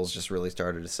like the Bulls just really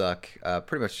started to suck.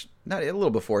 Pretty much not a little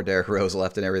before Derrick Rose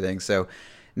left and everything. So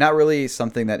not really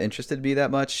something that interested me that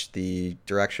much. The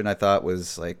direction I thought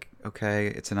was like, okay,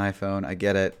 it's an iPhone. I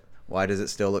get it. Why does it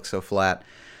still look so flat?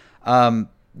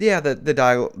 Yeah,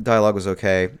 the dialogue was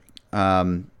okay.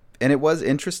 And it was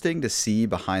interesting to see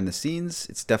behind the scenes.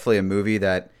 It's definitely a movie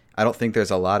that I don't think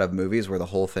there's a lot of movies where the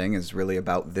whole thing is really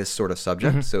about this sort of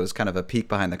subject. Mm-hmm. So it was kind of a peek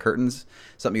behind the curtains,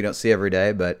 something you don't see every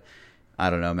day. But I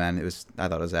don't know, man. I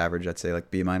thought it was average. I'd say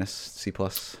like B-, C+.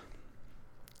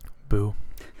 Boo.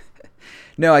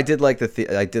 No, I did like the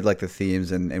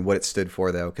themes and what it stood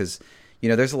for, though, because you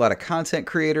know there's a lot of content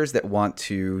creators that want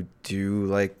to do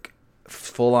like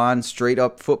full on straight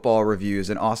up football reviews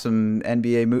and awesome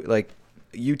NBA like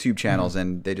YouTube channels,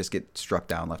 and they just get struck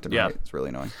down left and right. It's really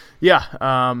annoying. Yeah.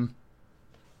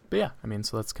 But yeah, I mean,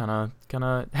 so that's kind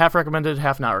of half recommended,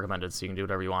 half not recommended, so you can do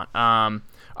whatever you want. All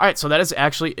right, so that is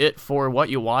actually it for what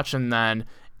you watch, and then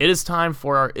it is time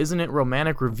for our Isn't It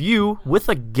Romantic review with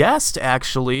a guest,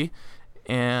 actually,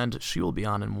 and she will be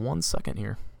on in 1 second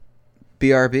here.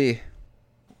 BRB.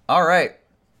 All right,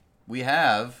 we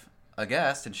have a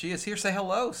guest, and she is here. Say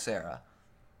hello, Sarah.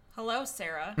 Hello,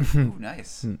 Sarah. Ooh,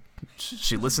 nice.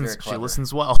 She listens. She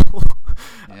listens well.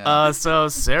 Yeah. So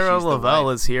Sarah Lavelle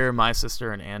is here, my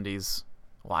sister and Andy's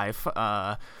wife.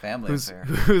 Family affair.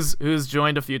 Who's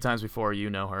joined a few times before. You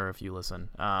know her if you listen.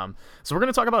 So we're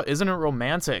gonna talk about Isn't It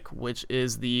Romantic, which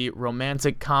is the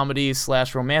romantic comedy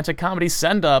 / romantic comedy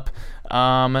send up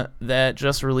that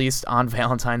just released on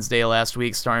Valentine's Day last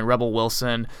week, starring Rebel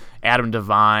Wilson, Adam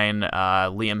Devine,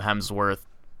 Liam Hemsworth,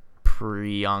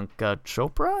 Priyanka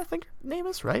Chopra, I think her name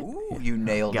is, right? Ooh, you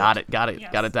nailed Got it. it.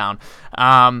 Yes. Got it down.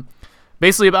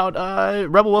 basically about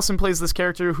Rebel Wilson plays this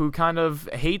character who kind of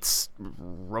hates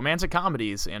romantic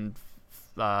comedies and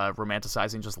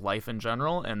romanticizing just life in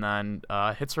general, and then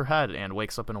hits her head and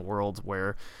wakes up in a world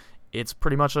where it's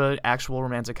pretty much an actual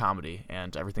romantic comedy,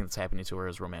 and everything that's happening to her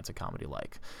is romantic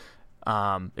comedy-like.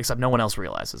 Except no one else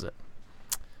realizes it.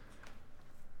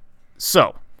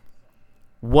 So,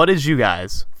 what did you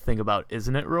guys think about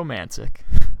Isn't It Romantic?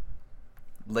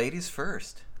 Ladies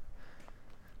first.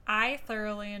 I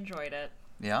thoroughly enjoyed it.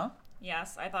 Yeah?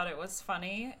 Yes, I thought it was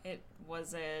funny. It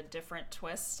was a different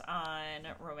twist on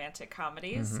romantic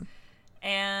comedies.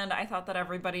 And I thought that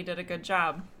everybody did a good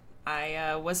job.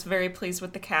 I was very pleased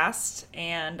with the cast,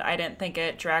 and I didn't think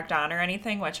it dragged on or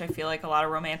anything, which I feel like a lot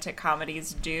of romantic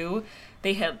comedies do.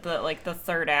 They hit the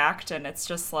third act, and it's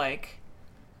just like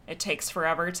it takes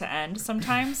forever to end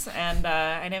sometimes, and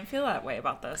I didn't feel that way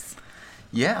about this.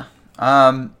 Yeah.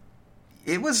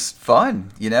 It was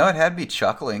fun. It had me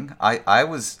chuckling. I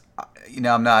was,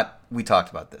 we talked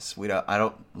about this. I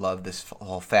don't love this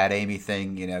whole Fat Amy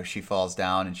thing. She falls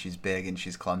down and she's big and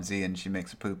she's clumsy and she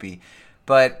makes a poopy.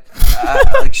 But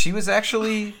she was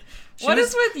actually. What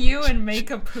is with you and make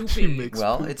a poopy?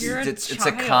 Well, it's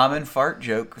a common fart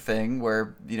joke thing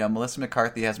where Melissa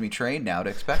McCarthy has me trained now to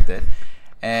expect it,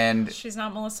 and she's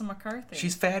not Melissa McCarthy.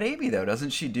 She's Fat Amy though, doesn't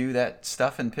she do that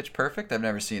stuff in Pitch Perfect? I've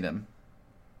never seen him.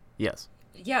 Yes.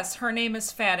 Yes, her name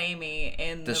is Fat Amy in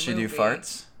the movie. Does she do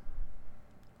farts?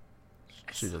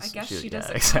 I guess she does.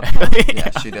 Yeah, exactly.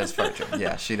 Yeah, she does fart jokes.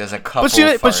 Yeah, she does a couple.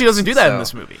 But she doesn't do that in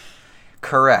this movie.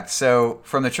 Correct. So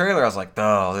from the trailer, I was like,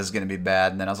 "Oh, this is going to be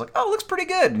bad," and then I was like, "Oh, it looks pretty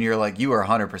good." And you're like, "You were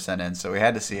 100% in," so we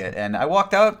had to see it, and I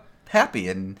walked out happy,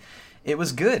 and it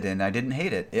was good, and I didn't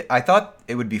hate it. I thought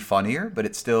it would be funnier, but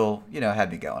it still,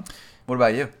 had me going. What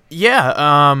about you? Yeah,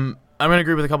 I'm going to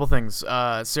agree with a couple things.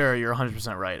 Sarah, you're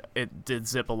 100% right. It did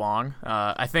zip along.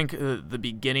 I think the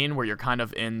beginning where you're kind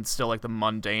of in still like the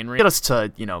mundane get us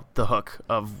to, the hook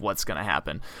of what's going to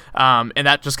happen. And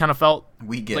that just kind of felt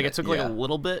it took like a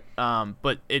little bit.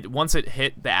 But once it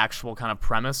hit the actual kind of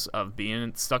premise of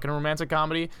being stuck in a romantic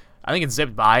comedy, I think it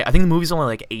zipped by. I think the movie's only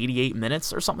like 88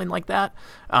 minutes or something like that,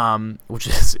 which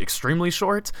is extremely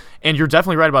short. And you're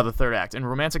definitely right about the third act. In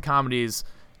romantic comedies,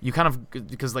 you kind of,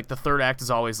 because like the third act is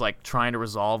always like trying to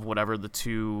resolve whatever the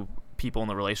two people in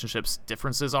the relationship's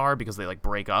differences are, because they like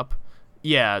break up.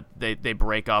 Yeah, they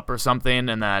break up or something,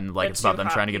 and then like it's about them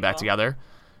trying to get back together.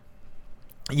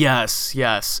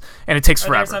 Yes, and it takes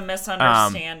forever. There's a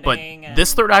misunderstanding. But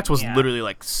this third act was literally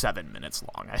like 7 minutes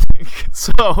long, I think.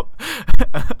 So,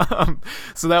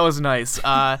 so that was nice.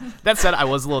 That said, I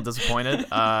was a little disappointed.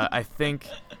 I think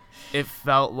it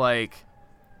felt like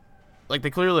they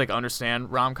clearly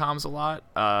understand rom-coms a lot,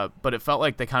 but it felt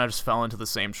like they kind of just fell into the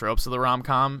same tropes of the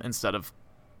rom-com instead of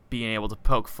being able to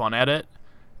poke fun at it.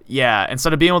 Yeah,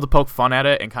 instead of being able to poke fun at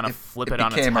it and kind of flip it on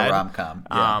its head. It became a rom-com.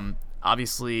 Yeah.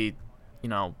 Obviously,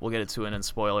 we'll get into it in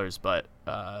spoilers, but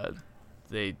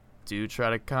they do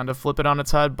try to kind of flip it on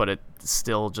its head, but it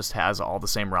still just has all the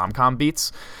same rom-com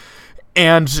beats.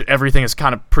 And everything is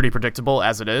kind of pretty predictable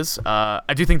as it is.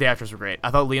 I do think the actors were great.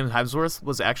 I thought Liam Hemsworth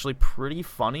was actually pretty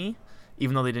funny,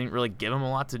 even though they didn't really give him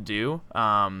a lot to do.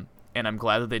 And I'm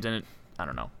glad that they didn't. I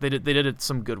don't know. They did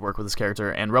some good work with his character,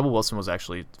 and Rebel Wilson was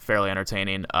actually fairly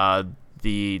entertaining.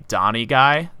 The Donnie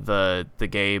guy, the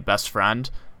gay best friend,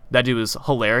 that dude was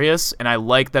hilarious, and I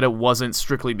like that it wasn't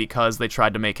strictly because they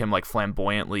tried to make him like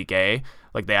flamboyantly gay.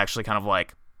 Like they actually kind of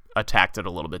like attacked it a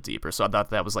little bit deeper. So I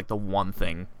thought that was like the one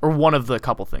thing, or one of the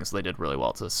couple things they did really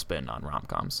well to spin on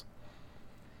rom-coms.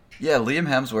 Yeah, Liam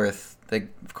Hemsworth, they,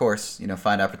 of course,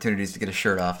 find opportunities to get his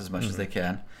shirt off as much as they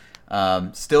can.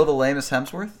 Still the lamest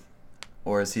Hemsworth?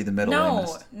 Or is he the middle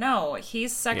lamest? No,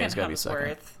 he's second Hemsworth.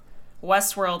 Second.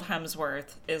 Westworld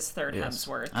Hemsworth is third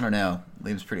Hemsworth. I don't know.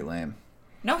 Liam's pretty lame.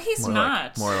 No, he's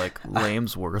not. More like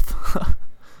Lamesworth.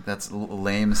 That's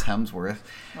Lame's Hemsworth.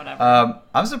 Whatever.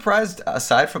 I'm surprised,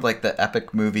 aside from like the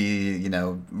epic movie,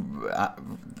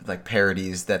 like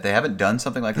parodies, that they haven't done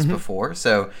something like this before.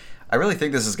 So I really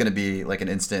think this is going to be like an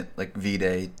instant like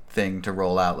V-Day thing to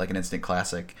roll out, like an instant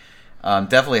classic.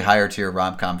 Definitely higher tier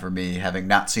rom-com for me, having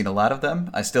not seen a lot of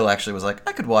them. I still actually was like,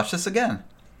 I could watch this again.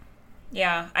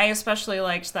 Yeah, I especially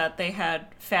liked that they had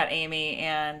Fat Amy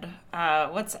and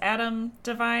what's Adam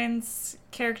Devine's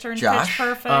character in Josh? Pitch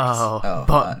Perfect?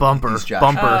 Bumper. Josh.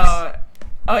 Bumper.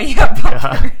 Oh yeah,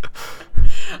 Bumper.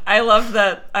 I love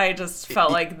that. I just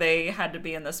felt like they had to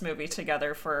be in this movie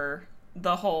together for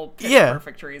the whole Pitch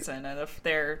Perfect reason, and if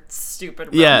they're stupid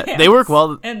romance they work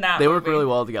well in that they movie. work really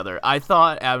well together. I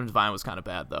thought Adam Devine was kind of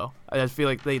bad though. I feel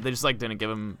like they just like didn't give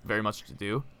him very much to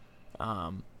do,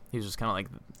 He was just kind of like.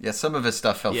 Yeah, some of his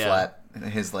stuff fell flat.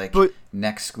 His but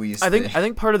neck squeeze. I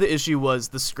think part of the issue was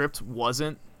the script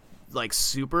wasn't like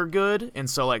super good, and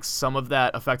so like some of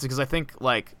that affected, because I think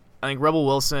Rebel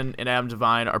Wilson and Adam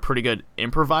Devine are pretty good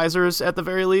improvisers at the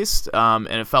very least, and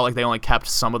it felt like they only kept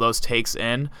some of those takes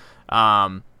in,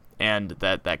 and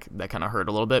that kind of hurt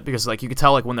a little bit, because like you could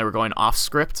tell like when they were going off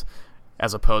script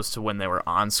as opposed to when they were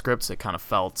on script, it kind of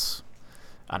felt,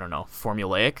 I don't know,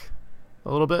 formulaic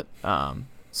a little bit.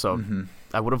 So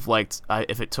I would have liked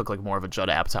if it took like more of a Judd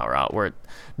Apatow route, where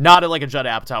not like a Judd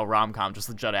Apatow rom-com, just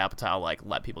the Judd Apatow like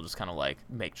let people just kind of like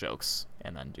make jokes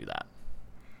and then do that.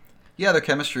 Yeah, their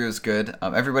chemistry was good.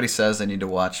 Everybody says I need to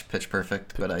watch Pitch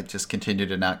Perfect, but I just continue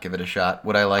to not give it a shot.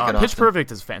 Would I like it? Pitch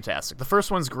Perfect is fantastic. The first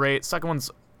one's great. Second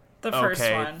one's the first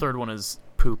one. Third one is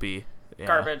poopy. Yeah,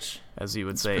 garbage, as you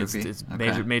would say. It's okay.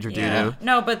 major doo-doo. Yeah.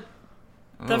 No, but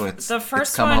the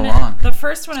first one. Along. The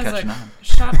first one is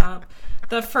shut up.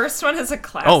 The first one is a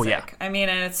classic. Oh yeah. I mean,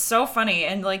 and it's so funny,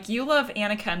 and like you love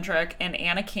Anna Kendrick and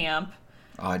Anna Camp.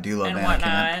 Oh, I do love and Anna whatnot.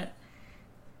 Camp.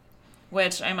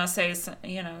 Which I must say,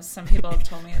 you know, some people have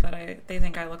told me that they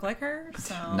think I look like her.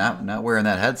 So not wearing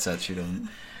that headset, she doesn't.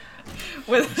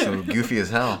 With so goofy as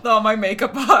hell. All my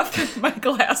makeup off and my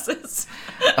glasses.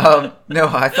 No,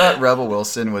 I thought Rebel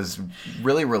Wilson was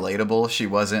really relatable. She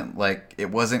wasn't like, it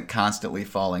wasn't constantly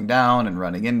falling down and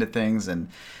running into things and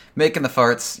making the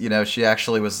farts. You know, she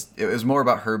actually was, it was more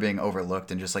about her being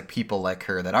overlooked and just like people like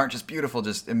her that aren't just beautiful,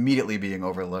 just immediately being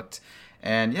overlooked.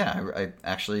 And yeah, I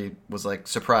actually was like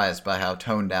surprised by how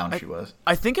toned down she was.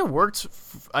 I think it worked.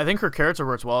 I think her character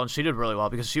worked well, and she did really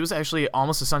well, because she was actually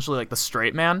almost essentially like the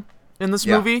straight man in this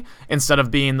movie, instead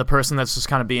of being the person that's just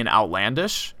kind of being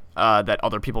outlandish that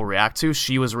other people react to.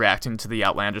 She was reacting to the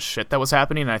outlandish shit that was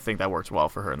happening, and I think that worked well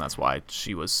for her, and that's why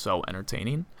she was so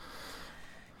entertaining.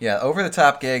 Yeah, over the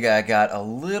top gay guy got a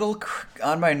little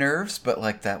on my nerves, but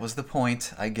like that was the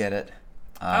point. I get it.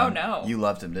 Oh no! You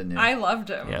loved him, didn't you? I loved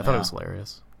him. Yeah, I thought it was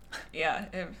hilarious. Yeah.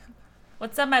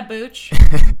 What's up, my booch?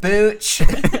 Booch.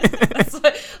 That's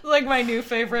like my new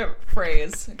favorite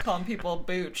phrase, calling people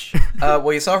booch.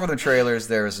 Well, you saw from the trailers,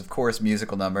 there was, of course,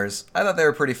 musical numbers. I thought they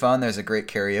were pretty fun. There's a great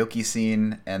karaoke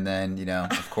scene, and then, you know,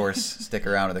 of course, stick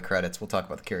around to the credits. We'll talk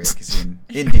about the karaoke scene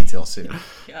in detail soon.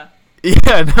 Yeah.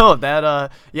 Yeah, no,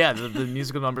 that, the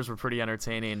musical numbers were pretty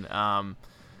entertaining.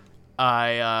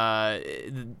 I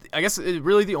guess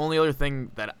really the only other thing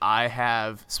that I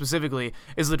have specifically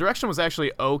is the direction was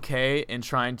actually okay in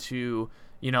trying to,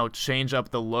 you know, change up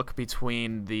the look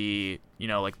between the, you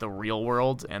know, like the real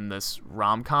world and this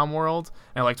rom-com world.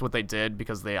 And I liked what they did,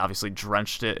 because they obviously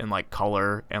drenched it in like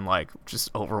color and like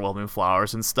just overwhelming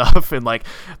flowers and stuff. And like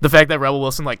the fact that Rebel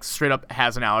Wilson like straight up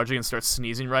has an allergy and starts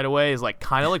sneezing right away is like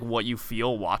kind of like what you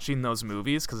feel watching those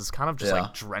movies, because it's kind of just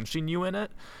like drenching you in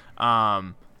it.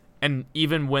 And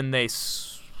even when they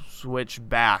switch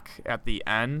back at the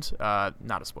end,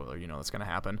 not a spoiler, you know that's gonna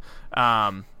happen.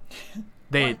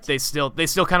 They still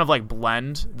kind of like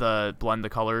blend the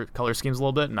color schemes a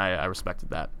little bit, and I respected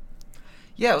that.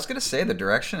 Yeah, I was gonna say the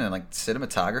direction and like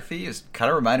cinematography is kind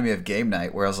of reminded me of Game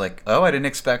Night, where I was like, oh, I didn't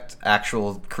expect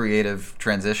actual creative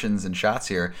transitions and shots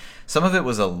here. Some of it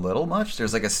was a little much.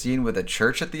 There's like a scene with a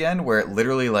church at the end where it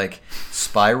literally like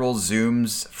spiral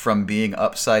zooms from being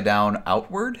upside down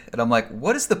outward, and I'm like,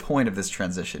 what is the point of this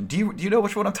transition? Do you know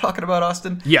which one I'm talking about,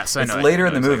 Austin? Yes, I know. It's later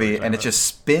in the movie, and it just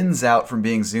spins out from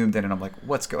being zoomed in, and I'm like,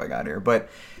 what's going on here? But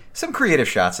some creative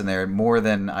shots in there, more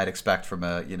than I'd expect from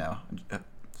a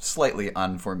slightly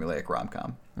unformulaic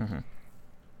rom-com.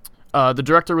 Mm-hmm. The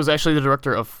director was actually the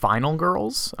director of Final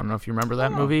Girls. I don't know if you remember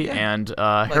that movie. Yeah. And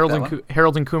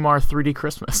Harold and Kumar 3D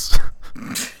Christmas.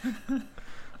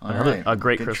 A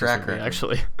great Good Christmas movie,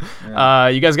 actually. Yeah.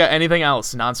 You guys got anything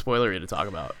else non-spoilery to talk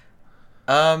about?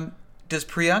 Does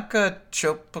Priyanka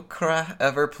Chopra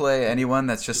ever play anyone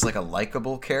that's just like a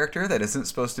likable character that isn't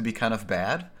supposed to be kind of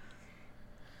bad?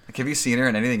 Like, have you seen her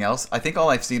in anything else? I think all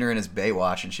I've seen her in is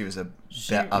Baywatch, and she was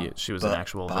she was an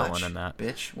actual villain in that.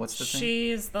 Bitch, what's the thing?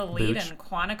 She's the lead Booch. in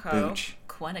Quantico. Booch.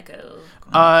 Quantico.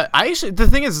 The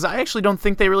thing is, I actually don't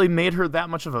think they really made her that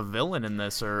much of a villain in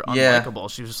this, or unlikable.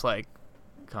 She was just like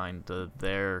kind of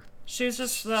there. She was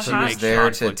just the She hot. was there to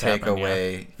conflict take happen,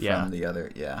 away yeah. from the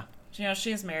other. Yeah. You know,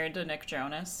 she's married to Nick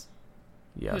Jonas,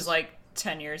 Yes. who's like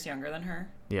 10 years younger than her.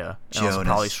 Yeah. And also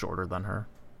probably shorter than her.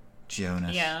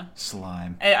 Jonas. Yeah.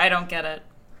 Slime. I don't get it.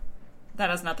 That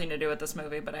has nothing to do with this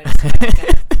movie, but I don't get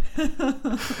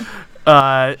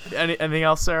it. Anything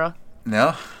else, Sarah?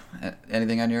 No?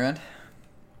 Anything on your end?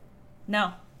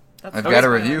 No. That's I've got a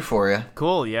review for you.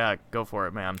 Cool. Yeah. Go for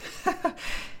it, man.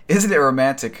 Isn't It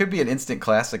Romantic could be an instant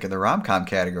classic in the rom-com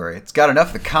category. It's got enough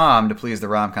of the com to please the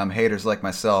rom-com haters like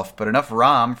myself, but enough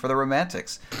rom for the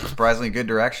romantics. Surprisingly good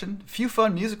direction, few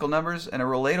fun musical numbers, and a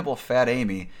relatable Fat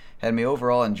Amy had me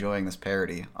overall enjoying this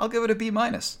parody. I'll give it a B-.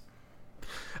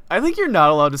 I think you're not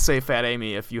allowed to say Fat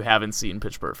Amy if you haven't seen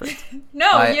Pitch Perfect.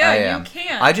 No, I you am.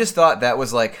 can't. I just thought that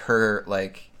was like her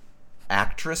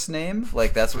actress name.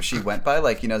 Like that's what she went by.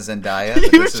 Like, Zendaya.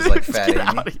 But this is like Fat Get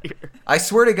Amy. out of here. I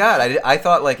swear to God, I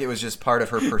thought like it was just part of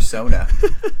her persona.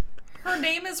 Her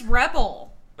name is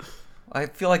Rebel. I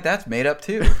feel like that's made up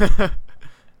too.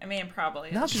 I mean,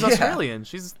 probably. No, she's Yeah. Australian.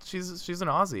 She's an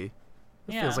Aussie.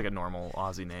 It Yeah. feels like a normal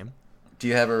Aussie name. Do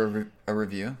you have a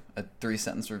review? A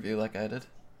 3-sentence review like I did?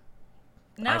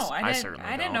 No, I I certainly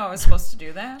didn't don't. know I was supposed to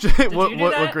do that. Did what you do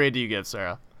that? what grade do you give,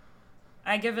 Sarah?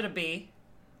 I give it a B.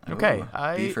 Okay,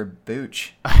 Ooh, B for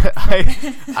Booch.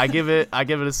 I give it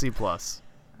a C plus.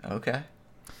 Okay.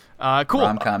 Cool.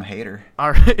 Rom-com hater.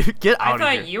 All right, get I out of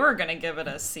thought here. you were gonna give it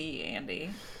a C,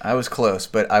 Andy. I was close,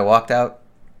 but I walked out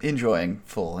enjoying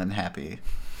full and happy.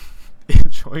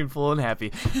 Enjoying full and happy.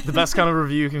 The best kind of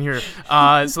review you can hear.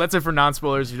 So that's it for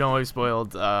non-spoilers. If you don't want to be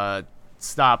spoiled,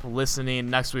 stop listening.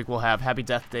 Next week we'll have Happy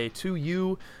Death Day to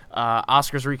You,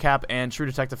 Oscars recap, and True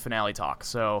Detective finale talk.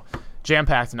 So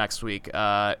jam-packed next week.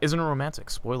 Isn't it romantic?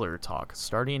 Spoiler talk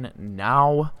starting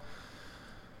now.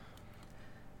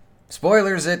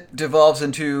 Spoilers, it devolves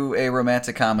into a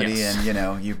romantic comedy, Yes.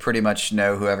 and, you pretty much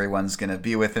know who everyone's going to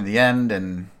be with in the end,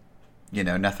 and,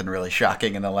 nothing really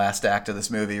shocking in the last act of this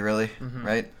movie, really,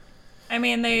 right? I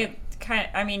mean,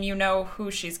 you know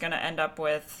who she's gonna end up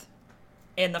with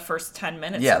in the first 10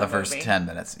 minutes. Yeah, of the the first movie. 10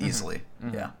 minutes, easily,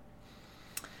 yeah.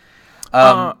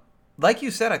 Uh, Like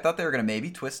you said, I thought they were going to maybe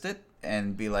twist it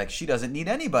and be like, she doesn't need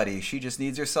anybody, she just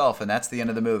needs herself, and that's the end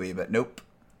of the movie, but nope.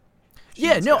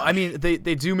 Yeah, needs no, Ash. I mean, they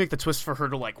do make the twist for her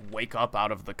to, wake up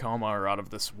out of the coma or out of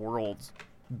this world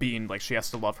being, she has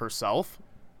to love herself.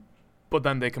 But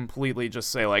then they completely just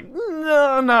say,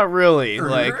 no, not really.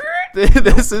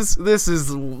 This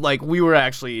is, we were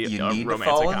actually You a need to romantic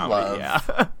fall in comedy.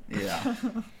 love. Yeah. Yeah.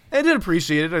 I did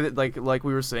appreciate it. Like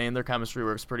we were saying, their chemistry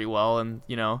works pretty well. And,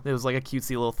 it was a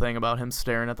cutesy little thing about him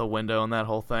staring at the window and that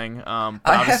whole thing. But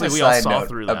I have obviously, a we all side saw note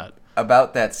through that.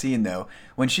 About that scene, though.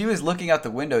 When she was looking out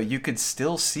the window, you could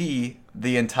still see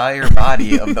the entire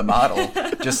body of the model,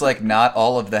 just not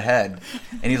all of the head.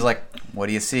 And he's like, "What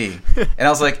do you see?" And I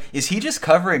was like, "Is he just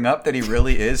covering up that he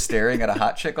really is staring at a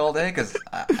hot chick all day?" Because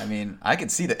I could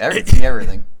see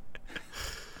everything.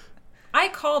 I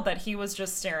called that he was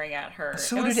just staring at her.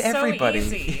 So it was did everybody.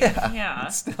 So easy. Yeah. But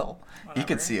still, he Whatever.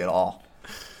 could see it all.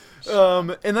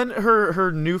 And then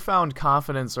her newfound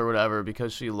confidence or whatever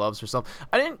because she loves herself.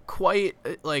 I didn't quite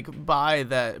buy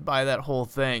that whole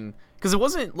thing because it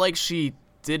wasn't like she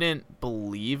didn't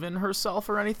believe in herself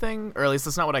or anything, or at least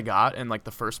that's not what I got in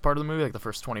the first part of the movie, the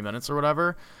first 20 minutes or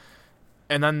whatever.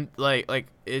 And then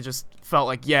it just felt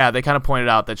they kind of pointed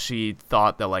out that she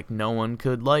thought that no one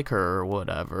could like her or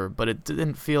whatever, but it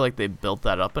didn't feel like they built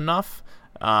that up enough.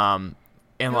 And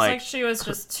It was like she was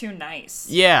just too nice.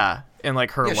 yeah, and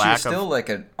her Yeah, she lack was still of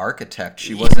an architect.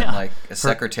 She wasn't Yeah. a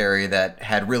secretary that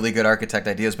had really good architect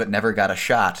ideas but never got a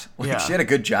shot. Yeah. She had a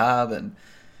good job, and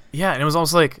yeah, and it was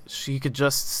almost like she could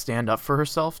just stand up for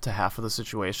herself to half of the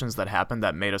situations that happened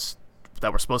that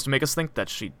were supposed to make us think that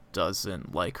she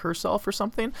doesn't like herself or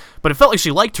something. But it felt like she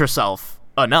liked herself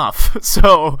enough.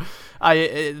 So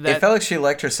it felt like she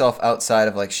liked herself outside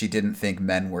of she didn't think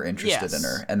men were interested in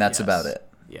her, and that's about it.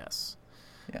 Yes.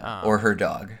 Yeah. Or her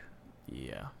dog.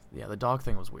 Yeah. Yeah, the dog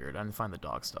thing was weird. I didn't find the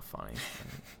dog stuff funny.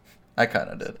 I kind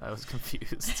of did. I was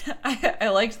confused. I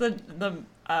liked the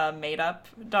made up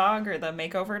dog or the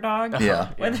makeover dog. Yeah.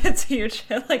 With its huge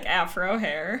afro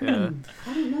hair. Yeah.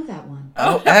 I didn't know that one.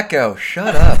 Oh, Echo,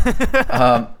 shut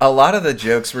up. A lot of the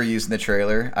jokes were used in the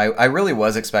trailer. I really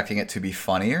was expecting it to be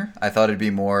funnier. I thought it'd be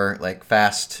more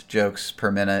fast jokes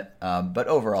per minute. But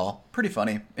overall, pretty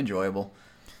funny, enjoyable.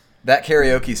 That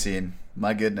karaoke scene,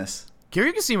 my goodness.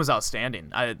 Karaoke scene was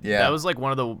outstanding. Yeah. That was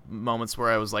one of the moments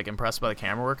where I was impressed by the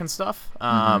camera work and stuff.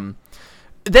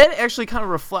 That actually kind of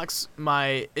reflects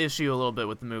my issue a little bit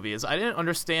with the movie. Is I didn't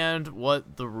understand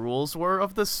what the rules were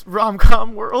of this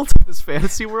rom-com world, this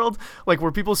fantasy world.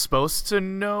 Were people supposed to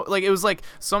know? It was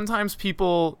sometimes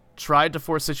people tried to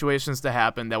force situations to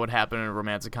happen that would happen in a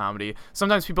romantic comedy.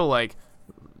 Sometimes people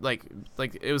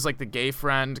it was the gay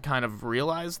friend kind of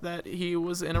realized that he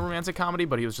was in a romantic comedy,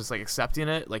 but he was just accepting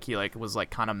it. He was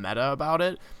kind of meta about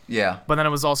it. Yeah. But then it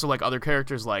was also other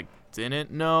characters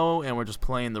didn't know and were just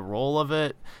playing the role of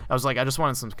it. I was I just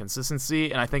wanted some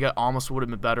consistency, and I think it almost would have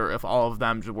been better if all of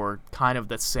them were kind of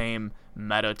the same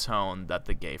meta tone that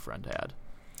the gay friend had.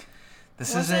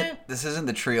 This Wasn't- this isn't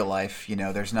the Tree of Life. You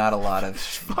know, there's not a lot of.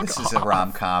 This is a off.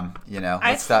 rom-com. You know,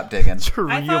 I- let's stop digging.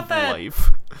 Tree I thought of that-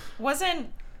 life. Wasn't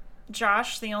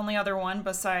Josh the only other one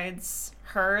besides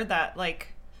her that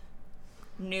like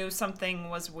knew something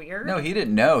was weird? No, he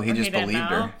didn't know. He Or he just didn't believed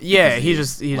know? her. Yeah,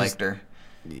 Because he liked just her.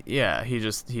 yeah, he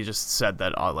just said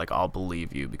that I'll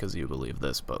believe you because you believe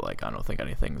this, but like I don't think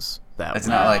anything's that It's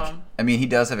weird. not like. No. I mean, he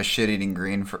does have a shit-eating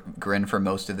grin for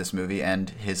most of this movie and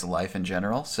his life in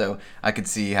general. So I could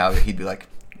see how he'd be like,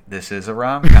 "This is a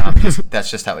rom-com." That's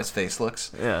just how his face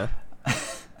looks. Yeah.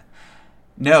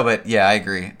 No, but yeah, I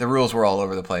agree. The rules were all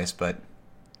over the place, but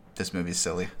this movie's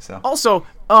silly. So Also,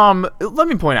 let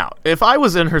me point out, if I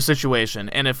was in her situation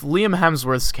and if Liam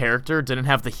Hemsworth's character didn't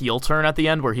have the heel turn at the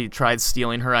end where he tried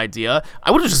stealing her idea,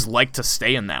 I would have just liked to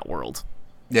stay in that world.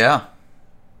 yeah,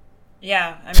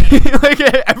 Yeah, I mean, Like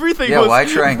everything yeah. was Why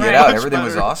try and get Right. out? much Everything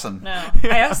was better. awesome. no.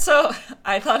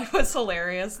 I thought it was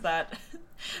hilarious that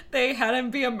they had him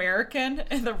be American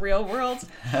in the real world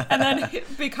and then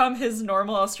become his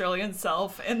normal Australian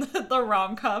self in the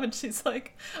rom-com, and she's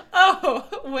like, "Oh,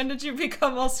 when did you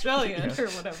become Australian?" or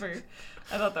whatever.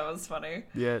 I thought that was funny.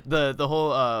 Yeah, the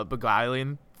whole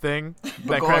beguiling thing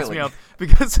that cracks me Beguiling. up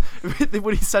because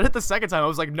when he said it the second time, I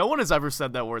was like, no one has ever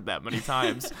said that word that many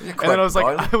times. And then I was like,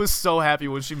 beguiling. I was so happy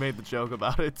when she made the joke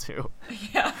about it too.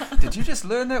 Yeah. Did you just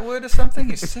learn that word or something?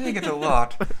 You're saying it a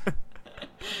lot.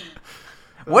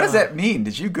 What does that mean?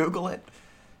 Did you Google it?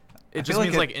 It I just feel like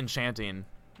means it- like enchanting,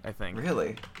 I think.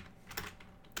 Really?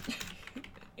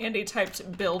 Andy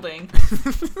typed building.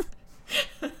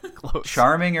 Close.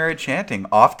 Charming or enchanting,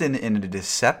 often in a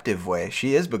deceptive way.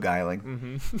 She is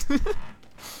beguiling.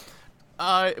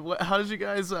 How did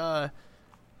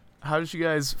you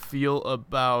guys feel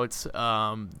about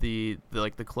the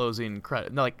like the closing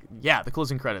credit? No, like the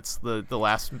closing credits, the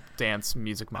last dance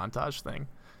music montage thing.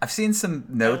 I've seen some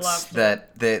notes loved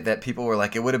that people were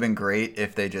like, it would have been great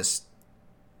if they just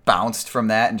bounced from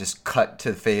that and just cut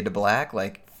to fade to black,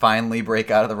 like finally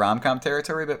break out of the rom-com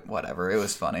territory, but whatever, it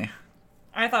was funny.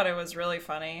 I thought it was really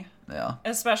funny, Yeah.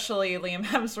 especially Liam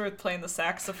Hemsworth playing the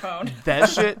saxophone. That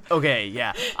shit. Okay,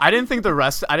 yeah. I didn't think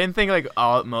like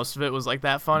most of it was like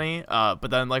that funny. But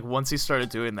then like once he started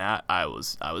doing that, I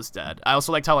was dead. I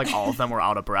also liked how like all of them were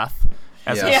out of breath,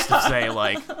 as Yeah. if to say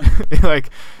like like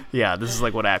yeah, this is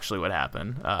like what actually would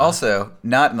happen. Also,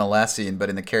 not in the last scene, but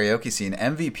in the karaoke scene,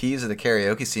 MVPs of the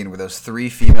karaoke scene were those 3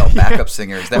 female backup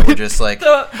singers that were just like,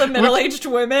 The middle-aged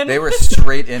women. they were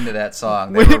straight into that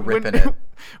song. They were ripping it.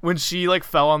 When she like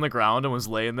fell on the ground and was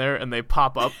laying there, and they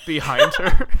pop up behind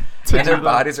her, to And their do the-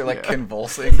 bodies are like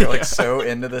convulsing. They're like so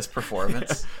into this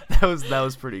performance. that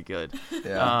was pretty good.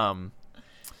 Yeah.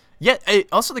 Yeah.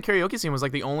 Also, the karaoke scene was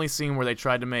like the only scene where they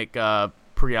tried to make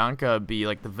Priyanka be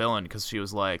like the villain because she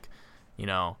was like, you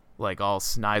know, like all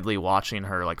snidely watching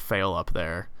her like fail up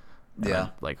there. And Yeah. then,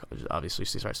 like obviously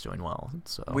she starts doing well.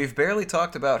 So We've barely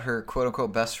talked about her quote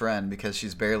unquote best friend because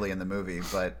she's barely in the movie,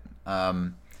 but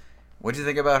what do you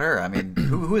think about her? I mean,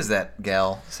 who is that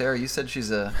gal? Sarah, you said she's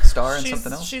a star in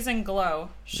something else? She's in Glow.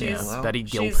 She's yeah, Glow? Betty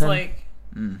she's Gilpin. like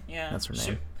Mm. yeah, That's her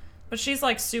name. but she's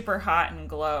like super hot in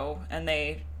Glow, and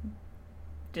they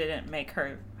didn't make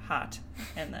her hot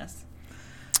in this.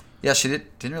 Yeah, she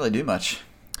didn't really do much.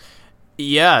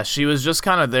 Yeah, she was just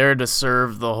kind of there to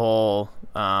serve the whole,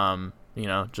 you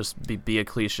know, just be a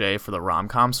cliche for the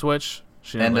rom-com switch.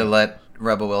 She didn't And to like- let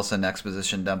Rebel Wilson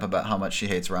exposition dump about how much she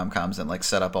hates rom-coms and like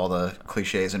set up all the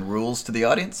cliches and rules to the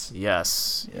audience.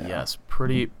 Yes, Yeah. yes,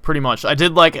 pretty much. I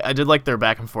did like their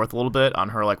back and forth a little bit on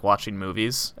her like watching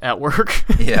movies at work.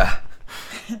 Yeah.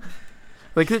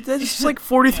 Like it's just like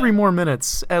 43 more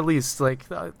minutes at least. Like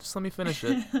just let me finish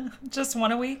it. Just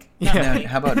one a week. Yeah. No,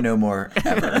 how about no more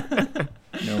ever?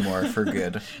 No more for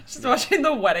good. Just watching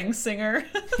The Wedding Singer.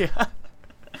 Yeah.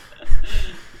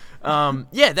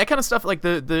 Yeah, that kind of stuff, like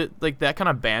the like that kind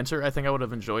of banter, I think I would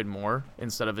have enjoyed more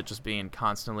instead of it just being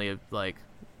constantly like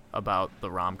about the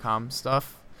rom-com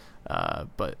stuff.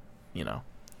 But you know,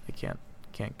 I can't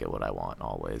get what I want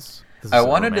always. This is I a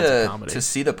wanted romantic comedy. to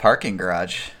see the parking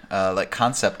garage, like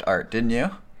concept art, didn't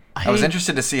you? I was I-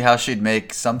 interested to see how she'd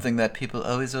make something that people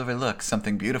always overlook,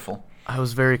 something beautiful. I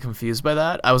was very confused by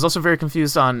that. I was also very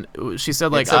confused on. She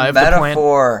said like It's a I have the plan.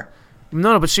 metaphor.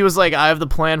 No, but she was like, I have the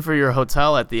plan for your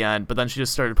hotel at the end, but then she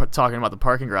just started talking about the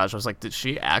parking garage. I was like, did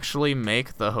she actually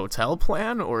make the hotel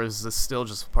plan, or is this still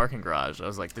just a parking garage? I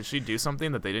was like, did she do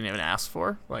something that they didn't even ask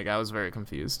for? Like, I was very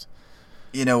confused.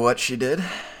 You know what she did?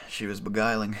 She was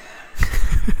beguiling.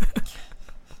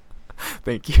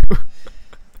 Thank you.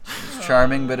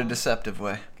 Charming, but a deceptive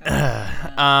way.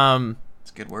 All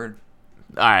It's a good word.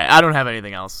 right, I don't have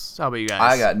anything else. How about you guys?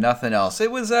 I got nothing else.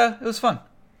 It was fun.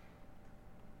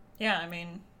 Yeah, I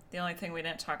mean, the only thing we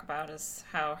didn't talk about is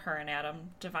how her and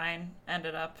Adam Devine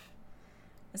ended up.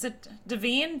 Is it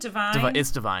Devine? Divine?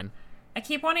 It's Divine. I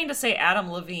keep wanting to say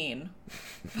Adam Levine,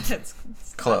 but it's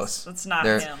Close. It's not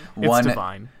They're- him. It's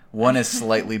Divine. One is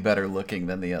slightly better looking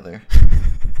than the other.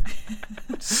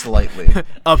 Slightly.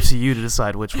 Up to you to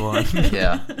decide which one.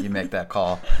 Yeah, you make that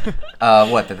call.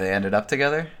 What, did they ended up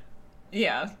together?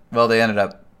 Yeah. Well, they ended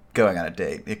up going on a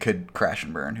date. It could crash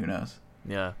and burn. Who knows?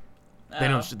 Yeah. They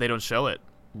don't show it.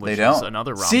 Which They don't. Is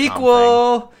another rom-com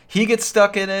Sequel. He gets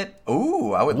stuck in it.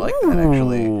 Ooh, I would like thing. that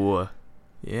actually. Ooh.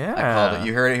 Yeah. I called it.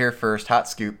 You heard it here first. Hot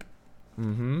scoop.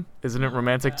 Mm-hmm. Isn't it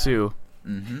romantic too?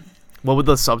 Mm-hmm. What would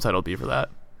the subtitle be for that?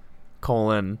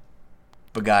 Colon.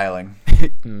 Beguiling.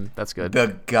 That's good.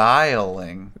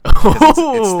 Beguiling. 'Cause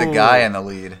it's the guy in the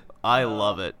lead. I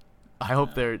love it. I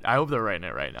hope they're writing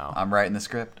it right now. I'm writing the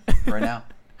script right now.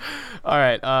 All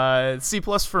right. C+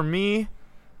 for me.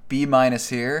 B-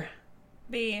 here.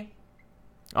 B.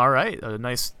 All right. A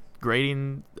nice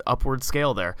grading upward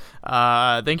scale there.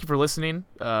 Thank you for listening.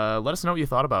 Let us know what you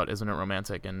thought about Isn't It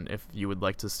Romantic, and if you would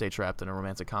like to stay trapped in a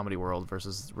romantic comedy world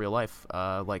versus real life,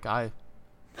 like I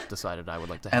decided I would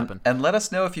like to happen. And let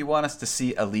us know if you want us to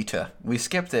see Alita. We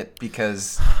skipped it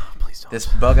because Please don't. this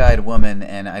bug-eyed woman,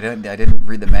 and I didn't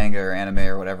read the manga or anime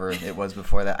or whatever it was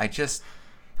before that.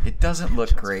 It doesn't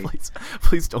look great.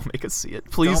 Please don't make us see it.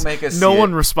 Please, Don't make us no see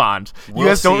one it. respond. We'll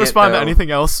You guys don't see it, respond to though. anything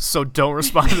else, so don't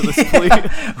respond to this,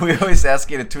 please. We always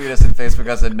ask you to tweet us on Facebook,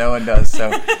 us, and no one does.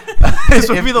 So This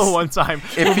would be the one time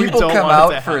if when we people don't come want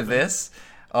it to out for happen. this,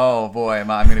 oh boy,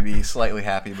 I'm going to be slightly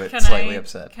happy, but Can slightly I,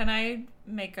 upset. Can I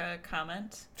make a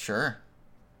comment? Sure.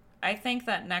 I think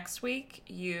that next week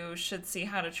you should see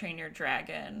How to Train Your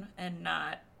Dragon and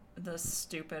not the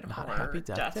stupid horror Happy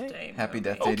Death Day? Happy movie.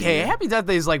 Death Day. Okay, Happy Death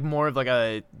Day is like more of like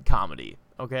a comedy.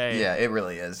 Okay. Yeah, it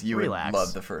really is. You Relax. would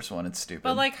love the first one. It's stupid.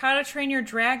 But like How to Train Your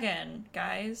Dragon,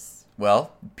 guys.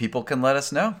 Well, people can let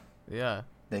us know. Yeah.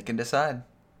 They can decide.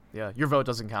 Yeah. Your vote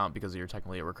doesn't count because you're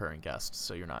technically a recurring guest,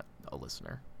 so you're not a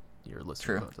listener. Your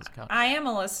listener True. vote doesn't count. I am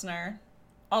a listener.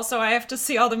 Also, I have to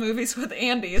see all the movies with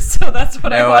Andy, so that's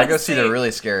what I No, want I go to see the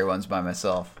really scary ones by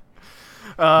myself.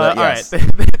 All yes. right.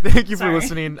 Thank you for Sorry.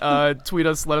 listening. Tweet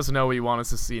us. Let us know what you want us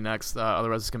to see next.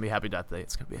 Otherwise, it's going to be Happy Death Day.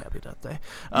 It's going to be Happy Death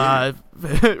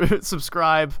Day.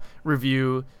 Subscribe,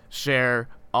 review, share,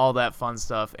 all that fun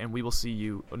stuff, and we will see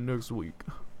you next week.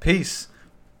 Peace.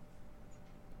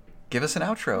 Give us an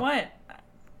outro. What?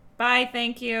 Bye,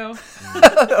 thank you.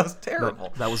 That was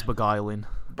terrible. That was beguiling.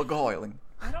 Beguiling.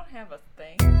 I don't have a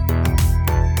thing.